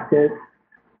practice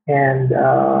and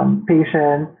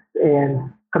patience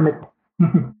and commitment.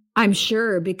 I'm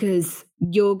sure, because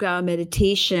yoga,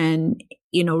 meditation,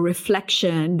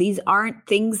 reflection, these aren't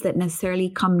things that necessarily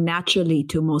come naturally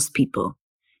to most people.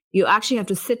 You actually have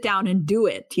to sit down and do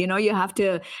it. You have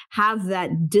to have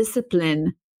that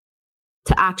discipline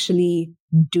to actually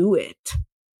do it.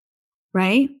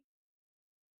 Right?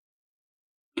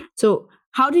 So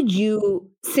how did you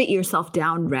sit yourself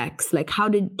down, Rex? Like, I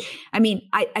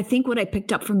think what I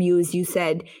picked up from you is you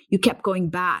said you kept going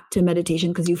back to meditation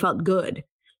because you felt good.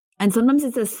 And sometimes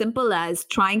it's as simple as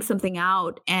trying something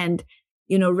out and,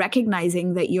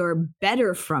 recognizing that you're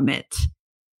better from it,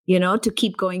 to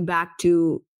keep going back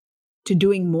to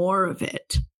doing more of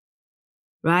it.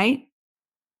 Right?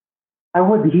 I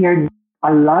would hear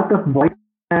a lot of voices,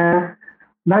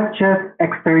 not just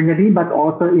externally, but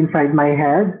also inside my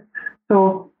head.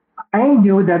 So I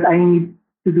knew that I need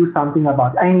to do something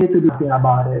about it. I need to do something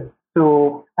about it.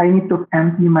 So I need to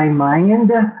empty my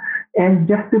mind and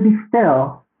just to be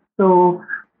still. So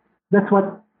that's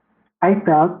what I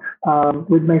felt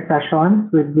with my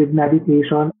sessions, with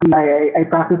meditation. I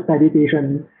practice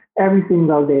meditation every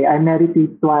single day. I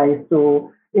meditate twice.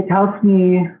 So it helps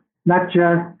me not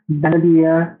just mentally,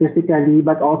 physically,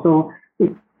 but also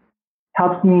it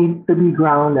helps me to be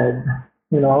grounded,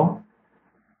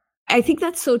 I think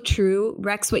that's so true,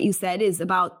 Rex. What you said is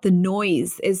about the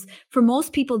noise. Is for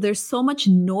most people, there's so much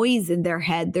noise in their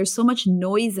head. There's so much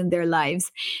noise in their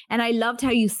lives. And I loved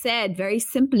how you said very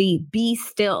simply, be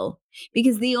still.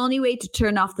 Because the only way to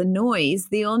turn off the noise,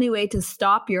 the only way to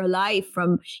stop your life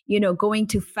from, going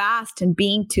too fast and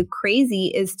being too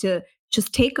crazy is to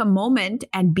just take a moment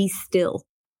and be still.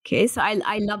 Okay. So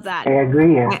I love that. I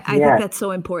agree. I think that's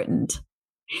so important.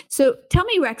 So tell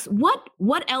me, Rex,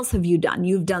 what else have you done?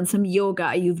 You've done some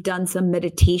yoga, you've done some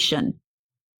meditation.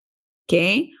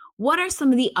 Okay. What are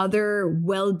some of the other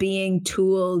well-being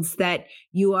tools that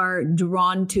you are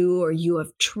drawn to or you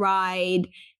have tried?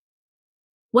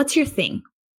 What's your thing?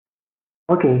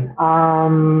 Okay.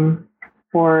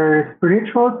 For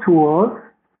spiritual tools,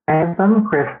 I have some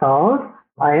crystals.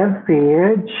 I have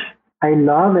sage. I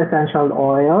love essential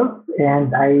oils,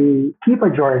 and I keep a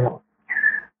journal.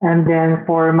 And then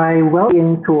for my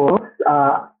well-being tools,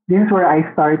 this is where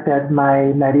I started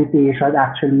my meditation,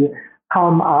 actually,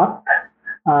 Calm app.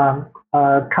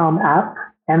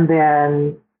 And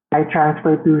then I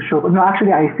transferred to Chopra. No,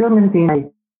 actually, I still maintain my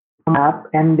Calm app.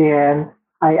 And then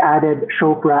I added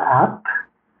Chopra app.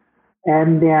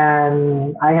 And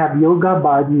then I have Yoga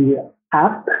Body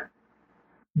app.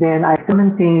 Then I still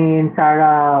maintain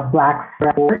Sarah Black's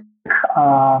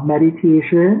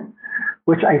meditation,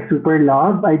 which I super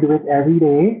love. I do it every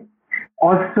day.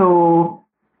 Also,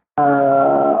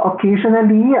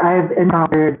 occasionally, I've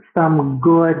encountered some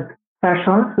good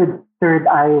sessions with Third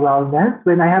Eye Wellness.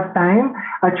 When I have time,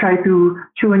 I try to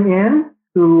tune in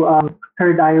to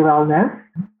Third Eye Wellness.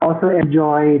 Also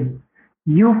enjoyed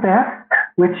UFest,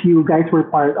 which you guys were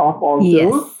part of also.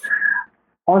 Yes.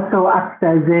 Also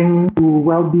accessing to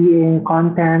well-being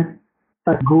content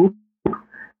such Goop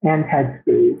and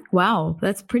Headspace. Wow,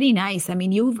 that's pretty nice. I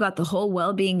mean, you've got the whole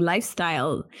well-being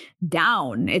lifestyle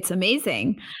down. It's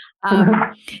amazing.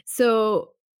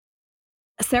 So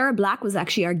Sarah Black was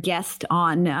actually our guest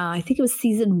on, I think it was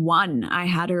season 1. I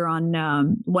had her on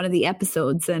one of the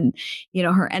episodes, and,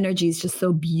 her energy is just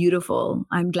so beautiful.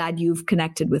 I'm glad you've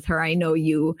connected with her. I know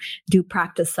you do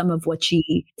practice some of what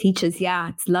she teaches. Yeah,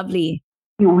 it's lovely.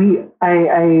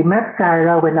 I met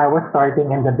Sarah when I was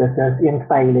starting in the business in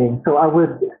styling. So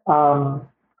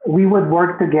we would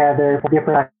work together for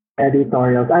different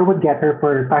editorials. I would get her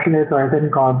for fashion editorials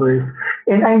and covers.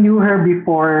 And I knew her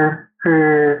before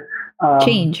her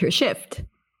change, her shift.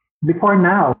 Before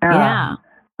now. Yeah.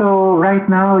 So right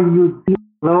now you see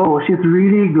glow. She's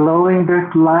really glowing.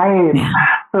 There's light. Yeah.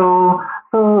 So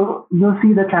you'll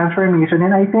see the transformation.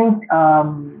 And I think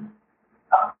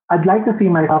I'd like to see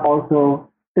myself also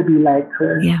to be like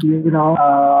her, yeah.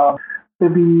 To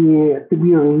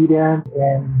be radiant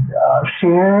and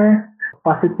share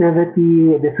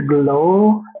positivity, this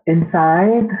glow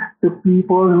inside to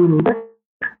people who need it.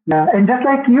 Yeah. And just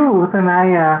like you,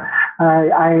 Sanaya,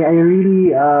 I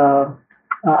really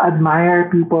admire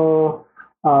people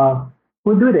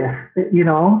who do this,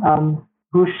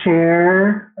 who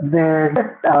share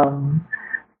their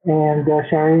and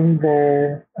sharing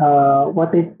their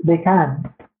what they can.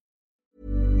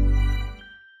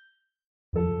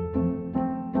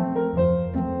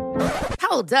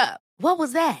 Hold up. What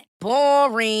was that?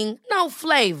 Boring. No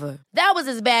flavor. That was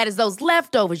as bad as those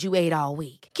leftovers you ate all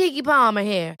week. Keke Palmer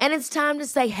here. And it's time to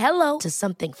say hello to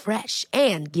something fresh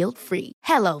and guilt-free.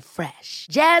 Hello Fresh.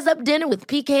 Jazz up dinner with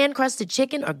pecan-crusted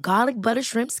chicken or garlic butter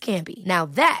shrimp scampi. Now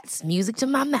that's music to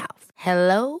my mouth.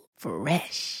 Hello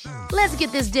Fresh. Let's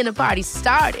get this dinner party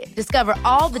started. Discover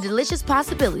all the delicious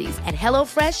possibilities at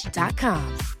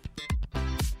hellofresh.com.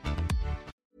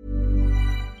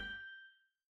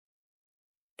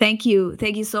 Thank you.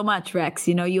 Thank you so much, Rex.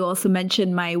 You also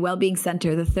mentioned my Wellbeing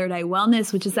Center, the Third Eye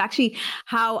Wellness, which is actually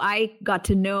how I got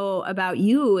to know about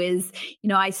you is,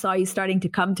 I saw you starting to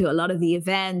come to a lot of the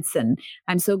events, and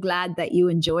I'm so glad that you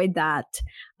enjoyed that.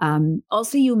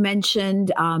 Also, you mentioned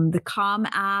the Calm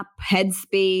app,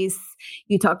 Headspace.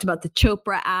 You talked about the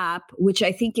Chopra app, which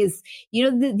I think is,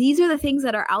 these are the things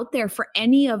that are out there for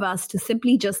any of us to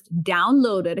simply just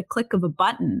download at a click of a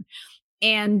button.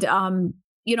 And,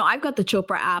 I've got the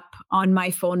Chopra app on my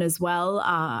phone as well.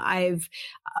 I've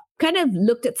kind of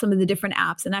looked at some of the different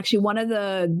apps. And actually, one of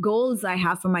the goals I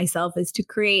have for myself is to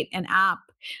create an app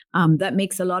that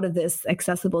makes a lot of this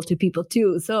accessible to people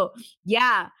too. So,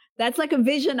 yeah, that's like a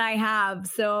vision I have.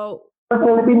 So,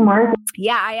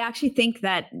 yeah, I actually think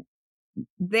that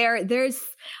there's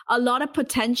a lot of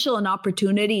potential and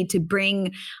opportunity to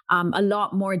bring a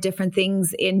lot more different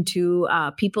things into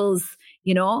people's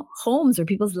homes or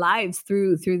people's lives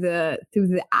through the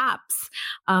apps.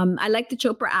 I like the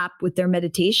Chopra app with their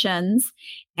meditations,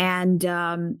 and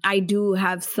I do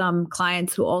have some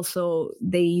clients who also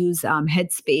they use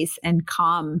Headspace and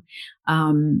Calm.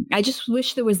 I just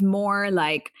wish there was more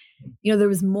there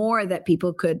was more that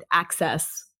people could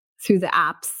access through the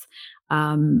apps.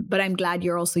 But I'm glad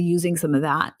you're also using some of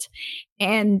that.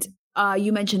 And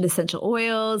you mentioned essential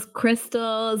oils,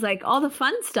 crystals, like all the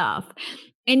fun stuff.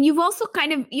 And you also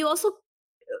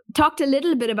talked a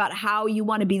little bit about how you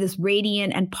want to be this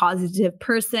radiant and positive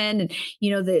person, and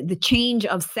the change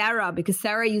of Sarah, because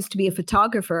Sarah used to be a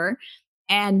photographer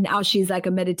and now she's like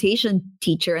a meditation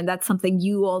teacher, and that's something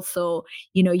you also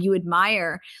you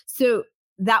admire. So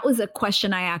that was a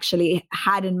question I actually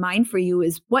had in mind for you,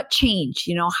 is what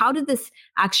changed? How did this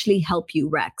actually help you,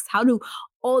 Rex? How do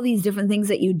all these different things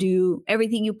that you do,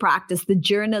 everything you practice, the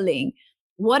journaling,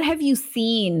 what have you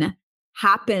seen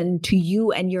happen to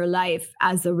you and your life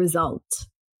as a result?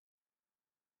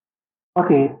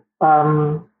 Okay.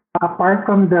 Apart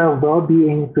from the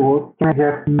well-being tools, can I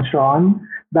just mention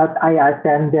that I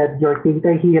attended your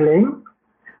Theta Healing?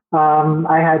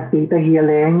 I had Theta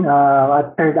Healing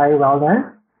at Third Eye Wellness.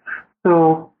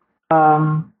 So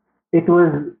it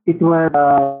was with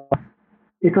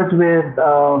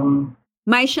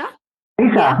Maisha.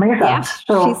 Maisha. Yeah,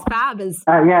 so, she's fab.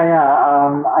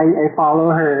 I follow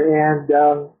her, and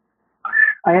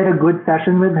I had a good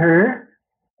session with her,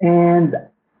 and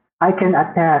I can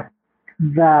attest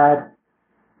that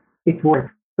it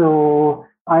worked. So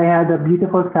I had a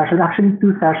beautiful session, actually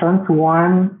 2 sessions,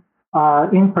 one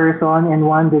in person and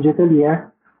one digitally.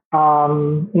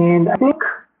 And I think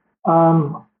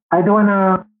I don't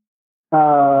want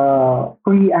to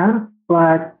preempt,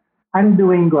 but I'm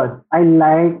doing good. I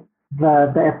like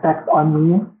the effect on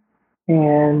me.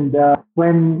 And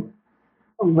when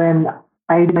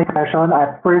I did my session,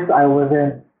 at first I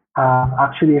wasn't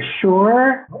actually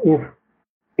sure if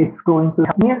it's going to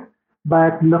help me.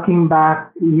 But looking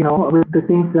back, with the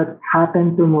things that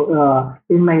happened to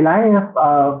in my life,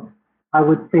 I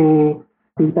would say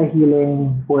Theta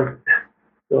Healing worked.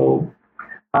 So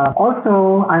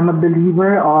also, I'm a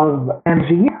believer of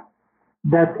energy,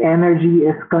 that energy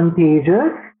is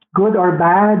contagious, good or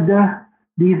bad.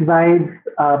 These vibes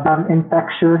become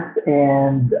infectious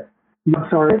and you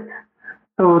absorb it.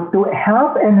 So to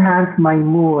help enhance my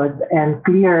mood and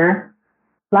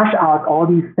flush out all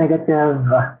these negative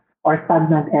or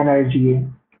stagnant energy,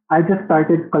 I just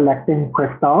started collecting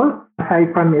crystals.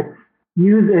 Aside from its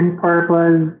use in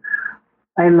purpose,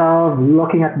 I love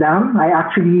looking at them. I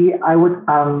actually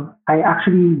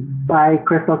buy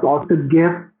crystals also to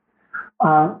give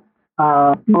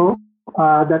people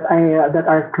that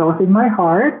are close in my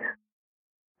heart.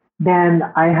 Then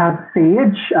I have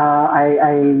sage.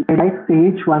 I like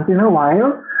sage once in a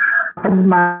while. A friend of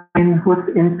mine who's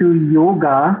into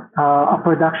yoga, a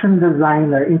production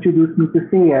designer, introduced me to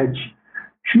sage.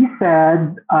 She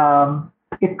said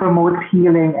it promotes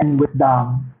healing and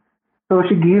wisdom. So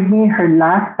she gave me her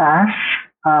last stash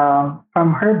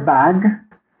from her bag.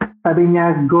 Sabi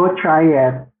niya, go try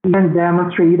it. Even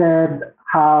demonstrated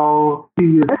how to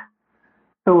use it.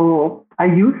 So I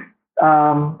used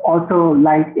also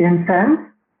light incense,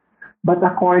 but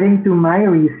according to my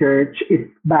research,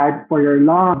 it's bad for your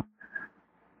lungs.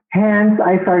 Hence,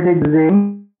 I started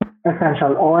using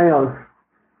essential oils.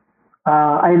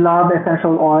 I love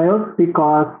essential oils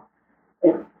because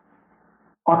it,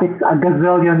 of its a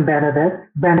gazillion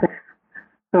benefits.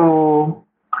 So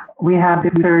we have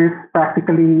diffusers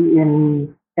practically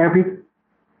in every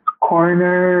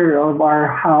corner of our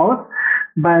house,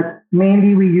 but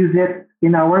mainly we use it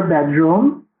in our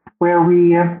bedroom where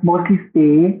we mostly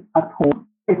stay at home.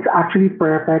 It's actually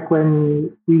perfect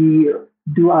when we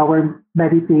do our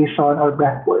meditation or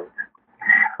breath work.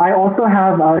 I also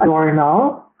have a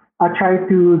journal. I try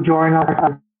to journal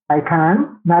as I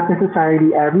can, not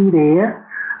necessarily every day.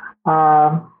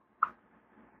 Um,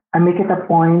 I make it a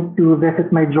point to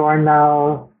visit my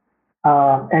journal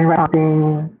and write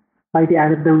something by the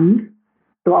end of the week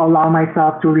to allow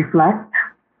myself to reflect.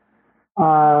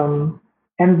 And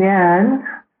then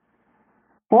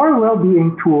for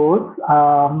well-being tools,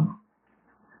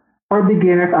 for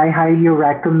beginners, I highly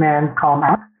recommend Calm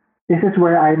app. This is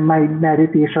where my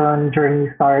meditation journey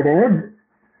started.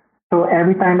 So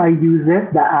every time I use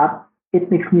it, the app,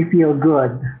 it makes me feel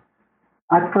good.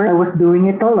 At first, I was doing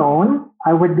it alone.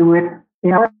 I would do it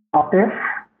in our office.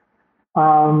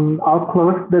 I'll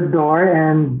close the door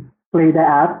and play the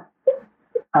app.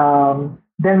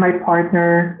 Then my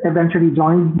partner eventually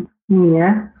joined me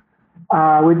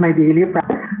with my daily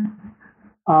practice.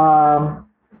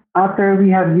 After we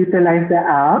have utilized the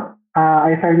app,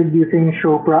 I started using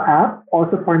Chopra app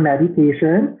also for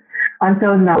meditation.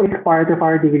 Until now, it's part of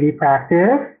our daily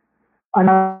practice.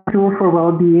 Another tool for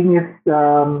well-being is,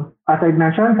 as I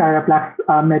mentioned, Theraplax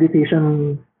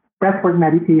meditation, breathwork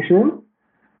meditation.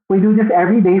 We do this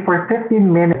every day for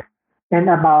 15 minutes and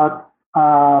about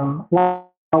on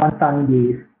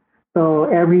Sundays. So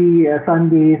every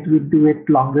Sundays we do it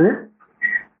longer.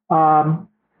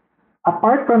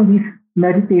 Apart from these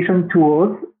meditation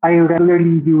tools, I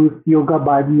regularly use Yoga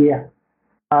Body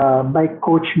by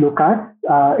Coach Lucas.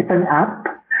 It's an app.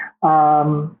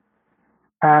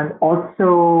 And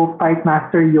also Fight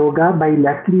Master Yoga by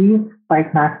Leslie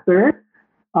Fight Master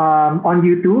on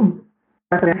YouTube.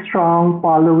 Has a strong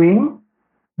following,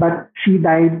 but she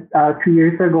died 2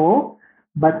 years ago.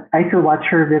 But I still watch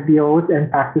her videos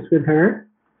and practice with her.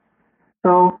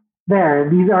 So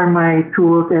these are my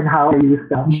tools and how I use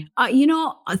them.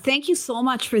 Thank you so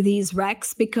much for these,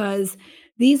 Rex, because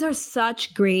these are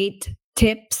such great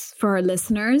tips for our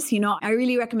listeners. I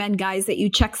really recommend, guys, that you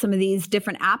check some of these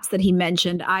different apps that he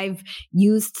mentioned. I've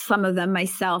used some of them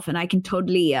myself, and I can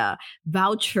totally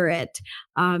vouch for it.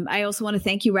 I also want to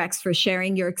thank you, Rex, for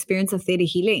sharing your experience of theta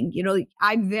healing.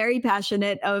 I'm very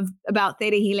passionate about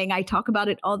theta healing. I talk about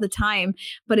it all the time,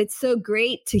 but it's so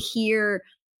great to hear,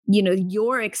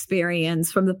 your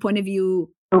experience from the point of view.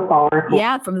 So powerful.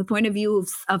 Yeah, from the point of view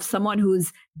of someone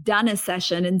who's done a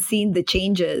session and seen the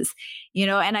changes,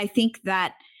 and I think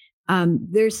that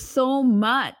there's so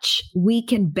much we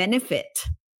can benefit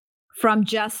from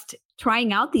just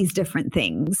trying out these different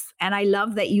things. And I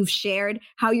love that you've shared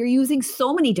how you're using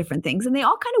so many different things and they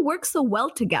all kind of work so well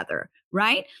together,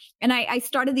 right? And I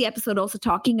started the episode also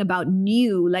talking about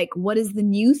new, like what is the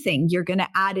new thing you're going to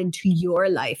add into your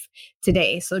life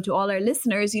today? So to all our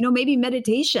listeners, maybe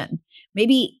meditation,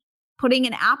 maybe putting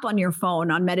an app on your phone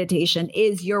on meditation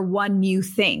is your one new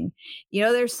thing.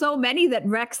 There's so many that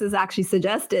Rex has actually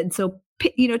suggested. So,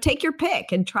 take your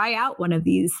pick and try out one of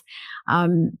these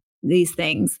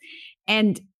things.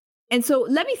 And so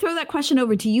let me throw that question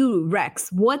over to you,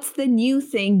 Rex. What's the new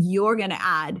thing you're going to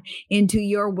add into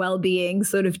your well-being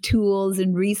sort of tools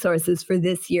and resources for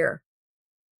this year?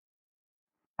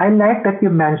 I like that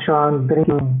you mentioned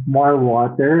drinking more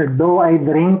water, though I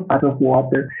drink a lot of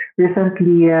water.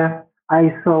 Recently,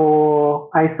 I saw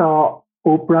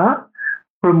Oprah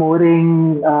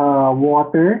promoting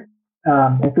water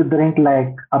and to drink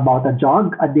like about a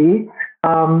jug a day.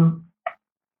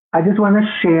 I just want to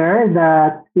share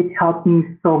that it helped me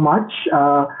so much.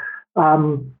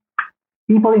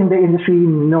 People in the industry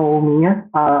know me as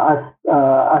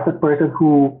a person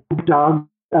who jogs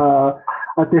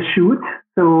at the shoot.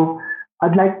 So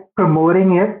I'd like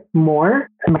promoting it more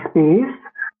in my space.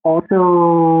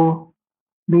 Also,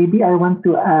 maybe I want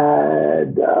to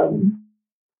add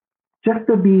just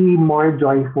to be more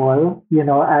joyful,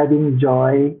 adding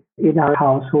joy in our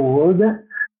household.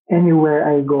 Anywhere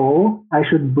I go, I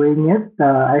should bring it.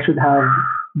 I should have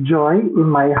joy in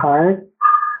my heart.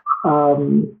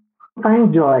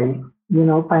 Find joy,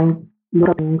 find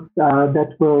little things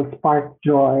that will spark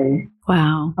joy.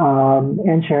 Wow.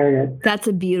 And share it. That's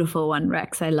a beautiful one,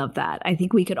 Rex. I love that. I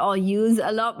think we could all use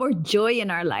a lot more joy in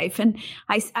our life. And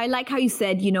I like how you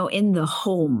said, in the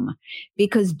home,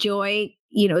 because joy,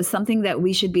 is something that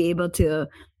we should be able to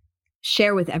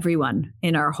share with everyone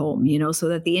in our home, so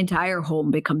that the entire home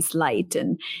becomes light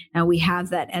and we have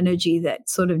that energy that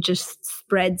sort of just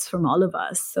spreads from all of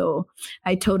us. So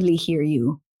I totally hear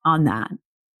you on that.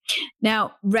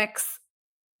 Now, Rex,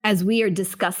 as we are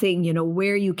discussing,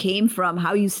 where you came from,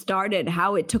 how you started,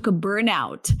 how it took a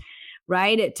burnout,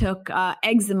 right? It took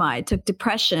eczema, it took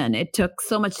depression, it took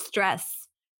so much stress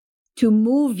to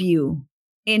move you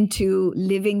into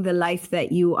living the life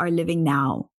that you are living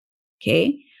now.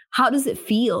 Okay. How does it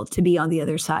feel to be on the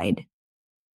other side?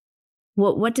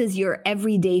 What does your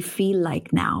everyday feel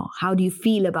like now? How do you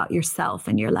feel about yourself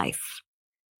and your life?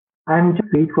 I'm just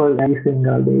grateful every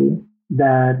single day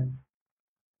that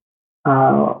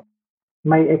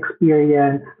my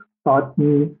experience taught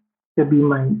me to be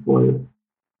mindful,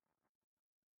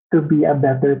 to be a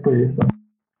better person,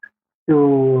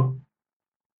 to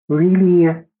really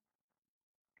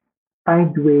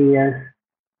find ways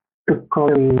to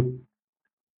cultivate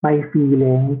my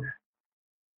feelings,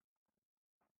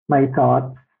 my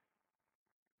thoughts,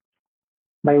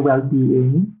 my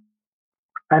well-being.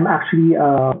 I'm actually,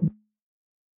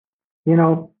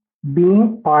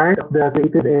 being part of the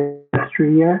creative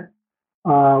industry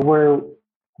where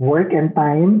work and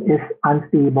time is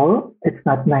unstable. It's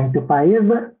not 9 to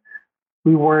 5.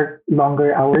 We work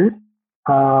longer hours.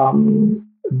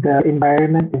 The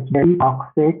environment is very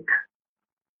toxic.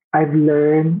 I've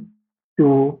learned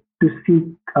to seek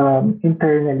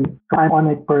internally. So I'm on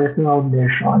a personal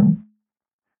mission.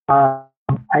 I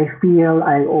feel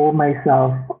I owe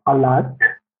myself a lot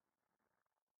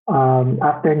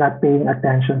after not paying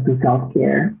attention to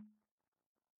self-care.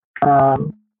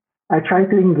 I try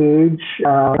to engage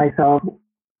myself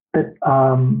that,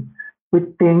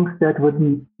 with things that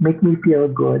would make me feel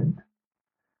good.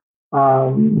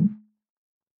 Um,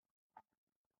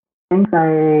 Things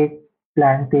like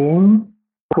planting,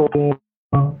 cooking,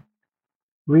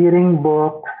 reading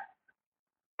books,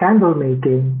 candle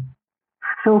making,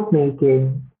 soap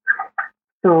making.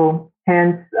 So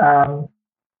hence,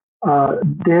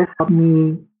 this helped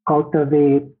me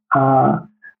cultivate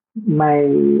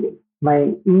my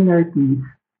my inner peace.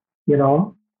 You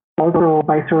know, also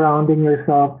by surrounding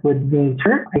yourself with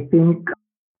nature, I think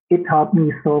it helped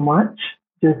me so much.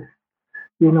 Just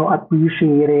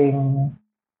appreciating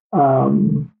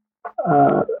um,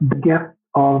 the gift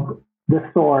of the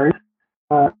source.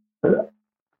 Uh,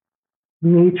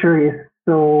 Nature is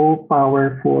so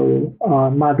powerful.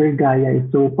 Mother Gaia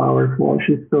is so powerful.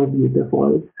 She's so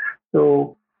beautiful.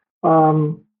 So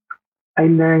um, I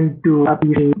learned to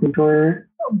appreciate nature,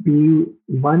 be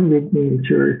one with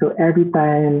nature. So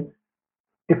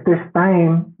if there's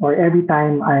time, or every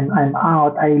time I'm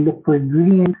out, I look for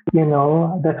greens.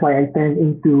 That's why I turned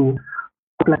into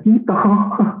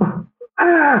platito.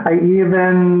 I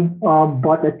even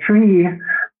bought a tree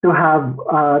to have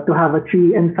a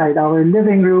tree inside our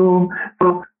living room.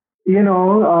 So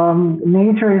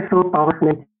nature is so powerful.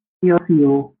 It heals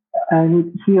you, and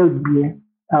it healed me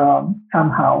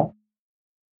somehow.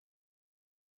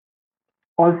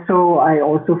 Also, I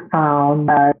also found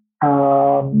that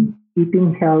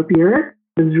eating healthier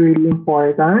is really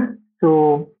important.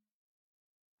 So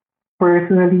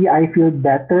personally, I feel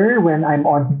better when I'm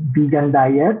on vegan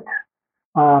diet.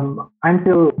 I'm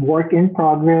still work in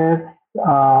progress.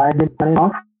 I've been on and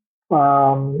off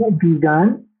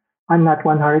vegan. I'm not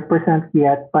 100%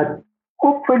 yet, but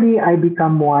hopefully I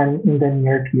become one in the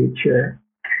near future.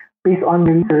 Based on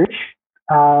research,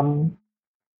 um,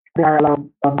 there are a lot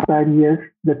of studies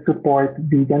that support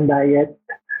vegan diet,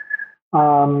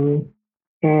 um,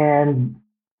 and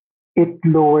it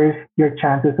lowers your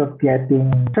chances of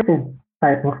getting certain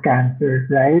type of cancers,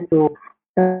 right? So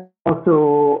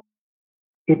also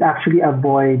it actually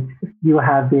avoids you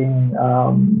having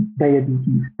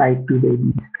diabetes, type 2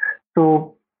 diabetes.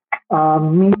 So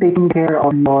me taking care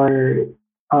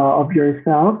of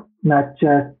yourself, not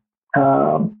just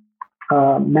um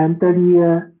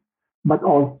mentally, but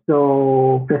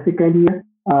also physically.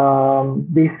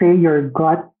 They say your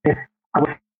gut is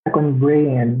our second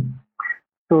brain,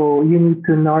 so you need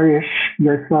to nourish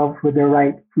yourself with the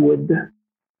right food.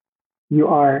 You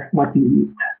are what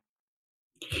you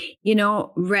eat.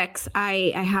 Rex,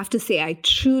 I have to say, I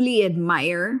truly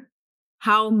admire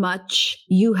how much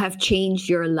you have changed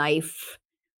your life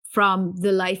from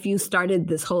the life you started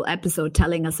this whole episode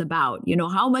telling us about.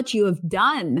 How much you have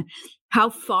done, how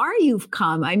far you've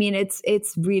come. I mean, it's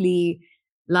really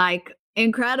like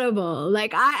incredible.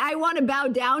 Like I want to bow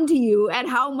down to you at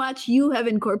how much you have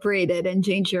incorporated and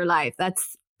changed your life.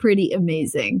 That's pretty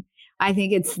amazing. I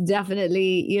think it's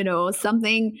definitely,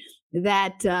 something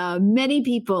that many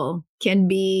people can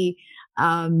be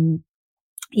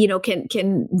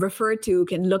can refer to,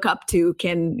 can look up to,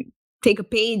 can take a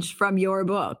page from your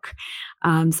book.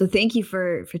 So thank you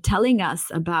for telling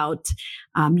us about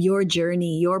your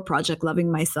journey, your Project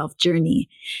Loving Myself journey.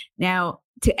 Now,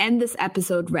 to end this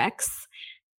episode, Rex,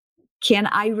 can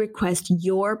I request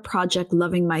your Project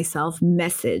Loving Myself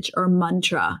message or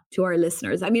mantra to our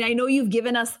listeners? I mean, I know you've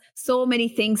given us so many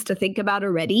things to think about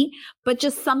already, but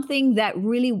just something that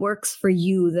really works for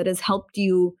you, that has helped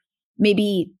you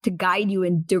maybe to guide you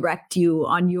and direct you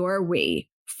on your way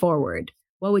forward.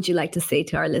 What would you like to say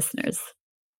to our listeners?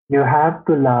 You have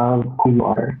to love who you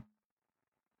are.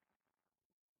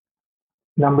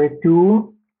 Number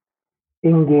 2,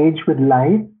 engage with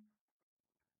life.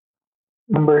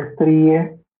 Number 3,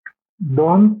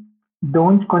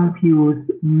 don't confuse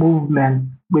movement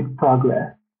with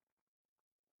progress.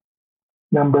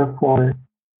 Number 4,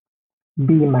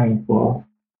 be mindful.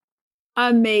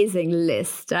 Amazing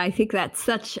list. I think that's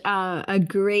such a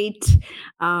great,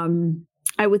 I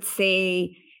would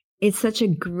say it's such a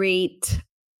great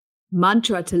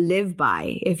mantra to live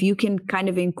by. If you can kind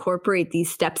of incorporate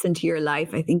these steps into your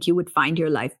life, I think you would find your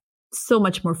life so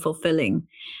much more fulfilling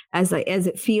as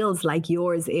it feels like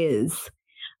yours is.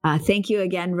 Thank you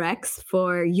again, Rex,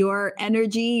 for your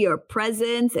energy, your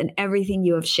presence, and everything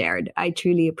you have shared. I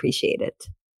truly appreciate it.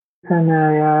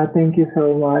 Sanaya, thank you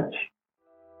so much.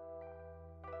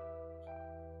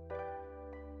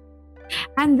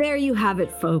 And there you have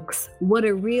it, folks. What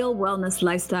a real wellness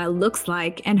lifestyle looks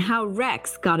like and how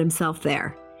Rex got himself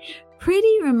there.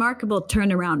 Pretty remarkable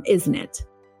turnaround, isn't it?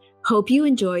 Hope you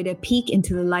enjoyed a peek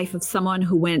into the life of someone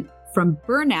who went from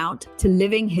burnout to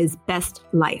living his best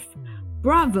life.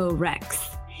 Bravo,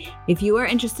 Rex. If you are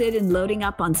interested in loading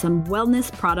up on some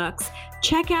wellness products,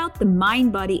 check out the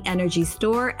Mind Body Energy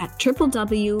store at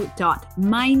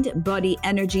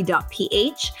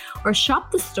www.mindbodyenergy.ph or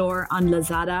shop the store on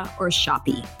Lazada or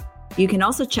Shopee. You can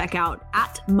also check out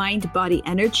at Mind Body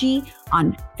Energy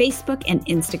on Facebook and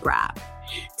Instagram.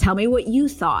 Tell me what you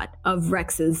thought of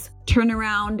Rex's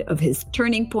turnaround, of his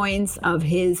turning points, of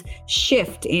his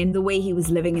shift in the way he was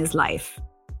living his life.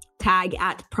 Tag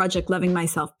at Project Loving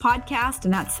Myself Podcast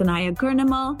and at Sanaya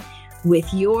Gurnamal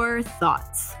with your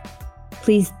thoughts.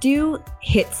 Please do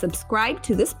hit subscribe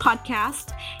to this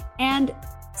podcast and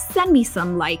send me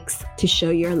some likes to show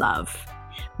your love.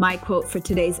 My quote for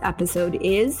today's episode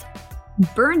is,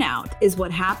 "Burnout is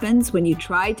what happens when you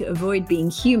try to avoid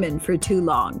being human for too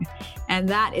long." And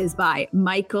that is by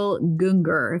Michael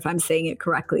Gungor, if I'm saying it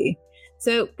correctly.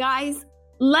 So guys,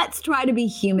 let's try to be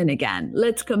human again.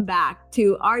 Let's come back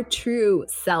to our true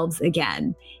selves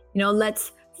again.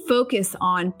 Let's focus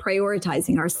on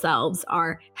prioritizing ourselves,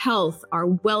 our health, our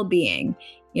well-being.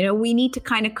 We need to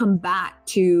kind of come back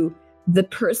to the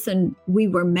person we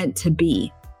were meant to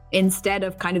be, instead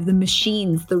of kind of the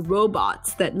machines, the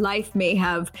robots that life may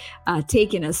have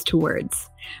taken us towards.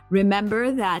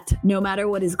 Remember that no matter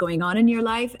what is going on in your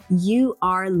life, you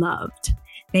are loved.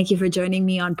 Thank you for joining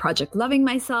me on Project Loving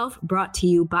Myself, brought to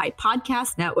you by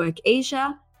Podcast Network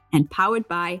Asia and powered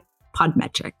by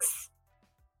Podmetrics.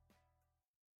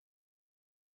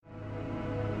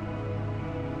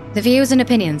 The views and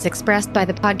opinions expressed by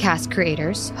the podcast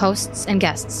creators, hosts, and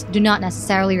guests do not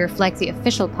necessarily reflect the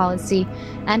official policy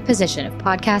and position of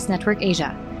Podcast Network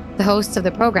Asia, the hosts of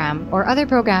the program, or other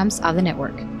programs of the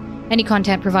network. Any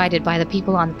content provided by the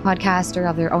people on the podcast are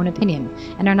of their own opinion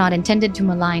and are not intended to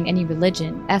malign any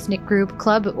religion, ethnic group,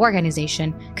 club,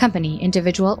 organization, company,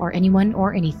 individual, or anyone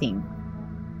or anything.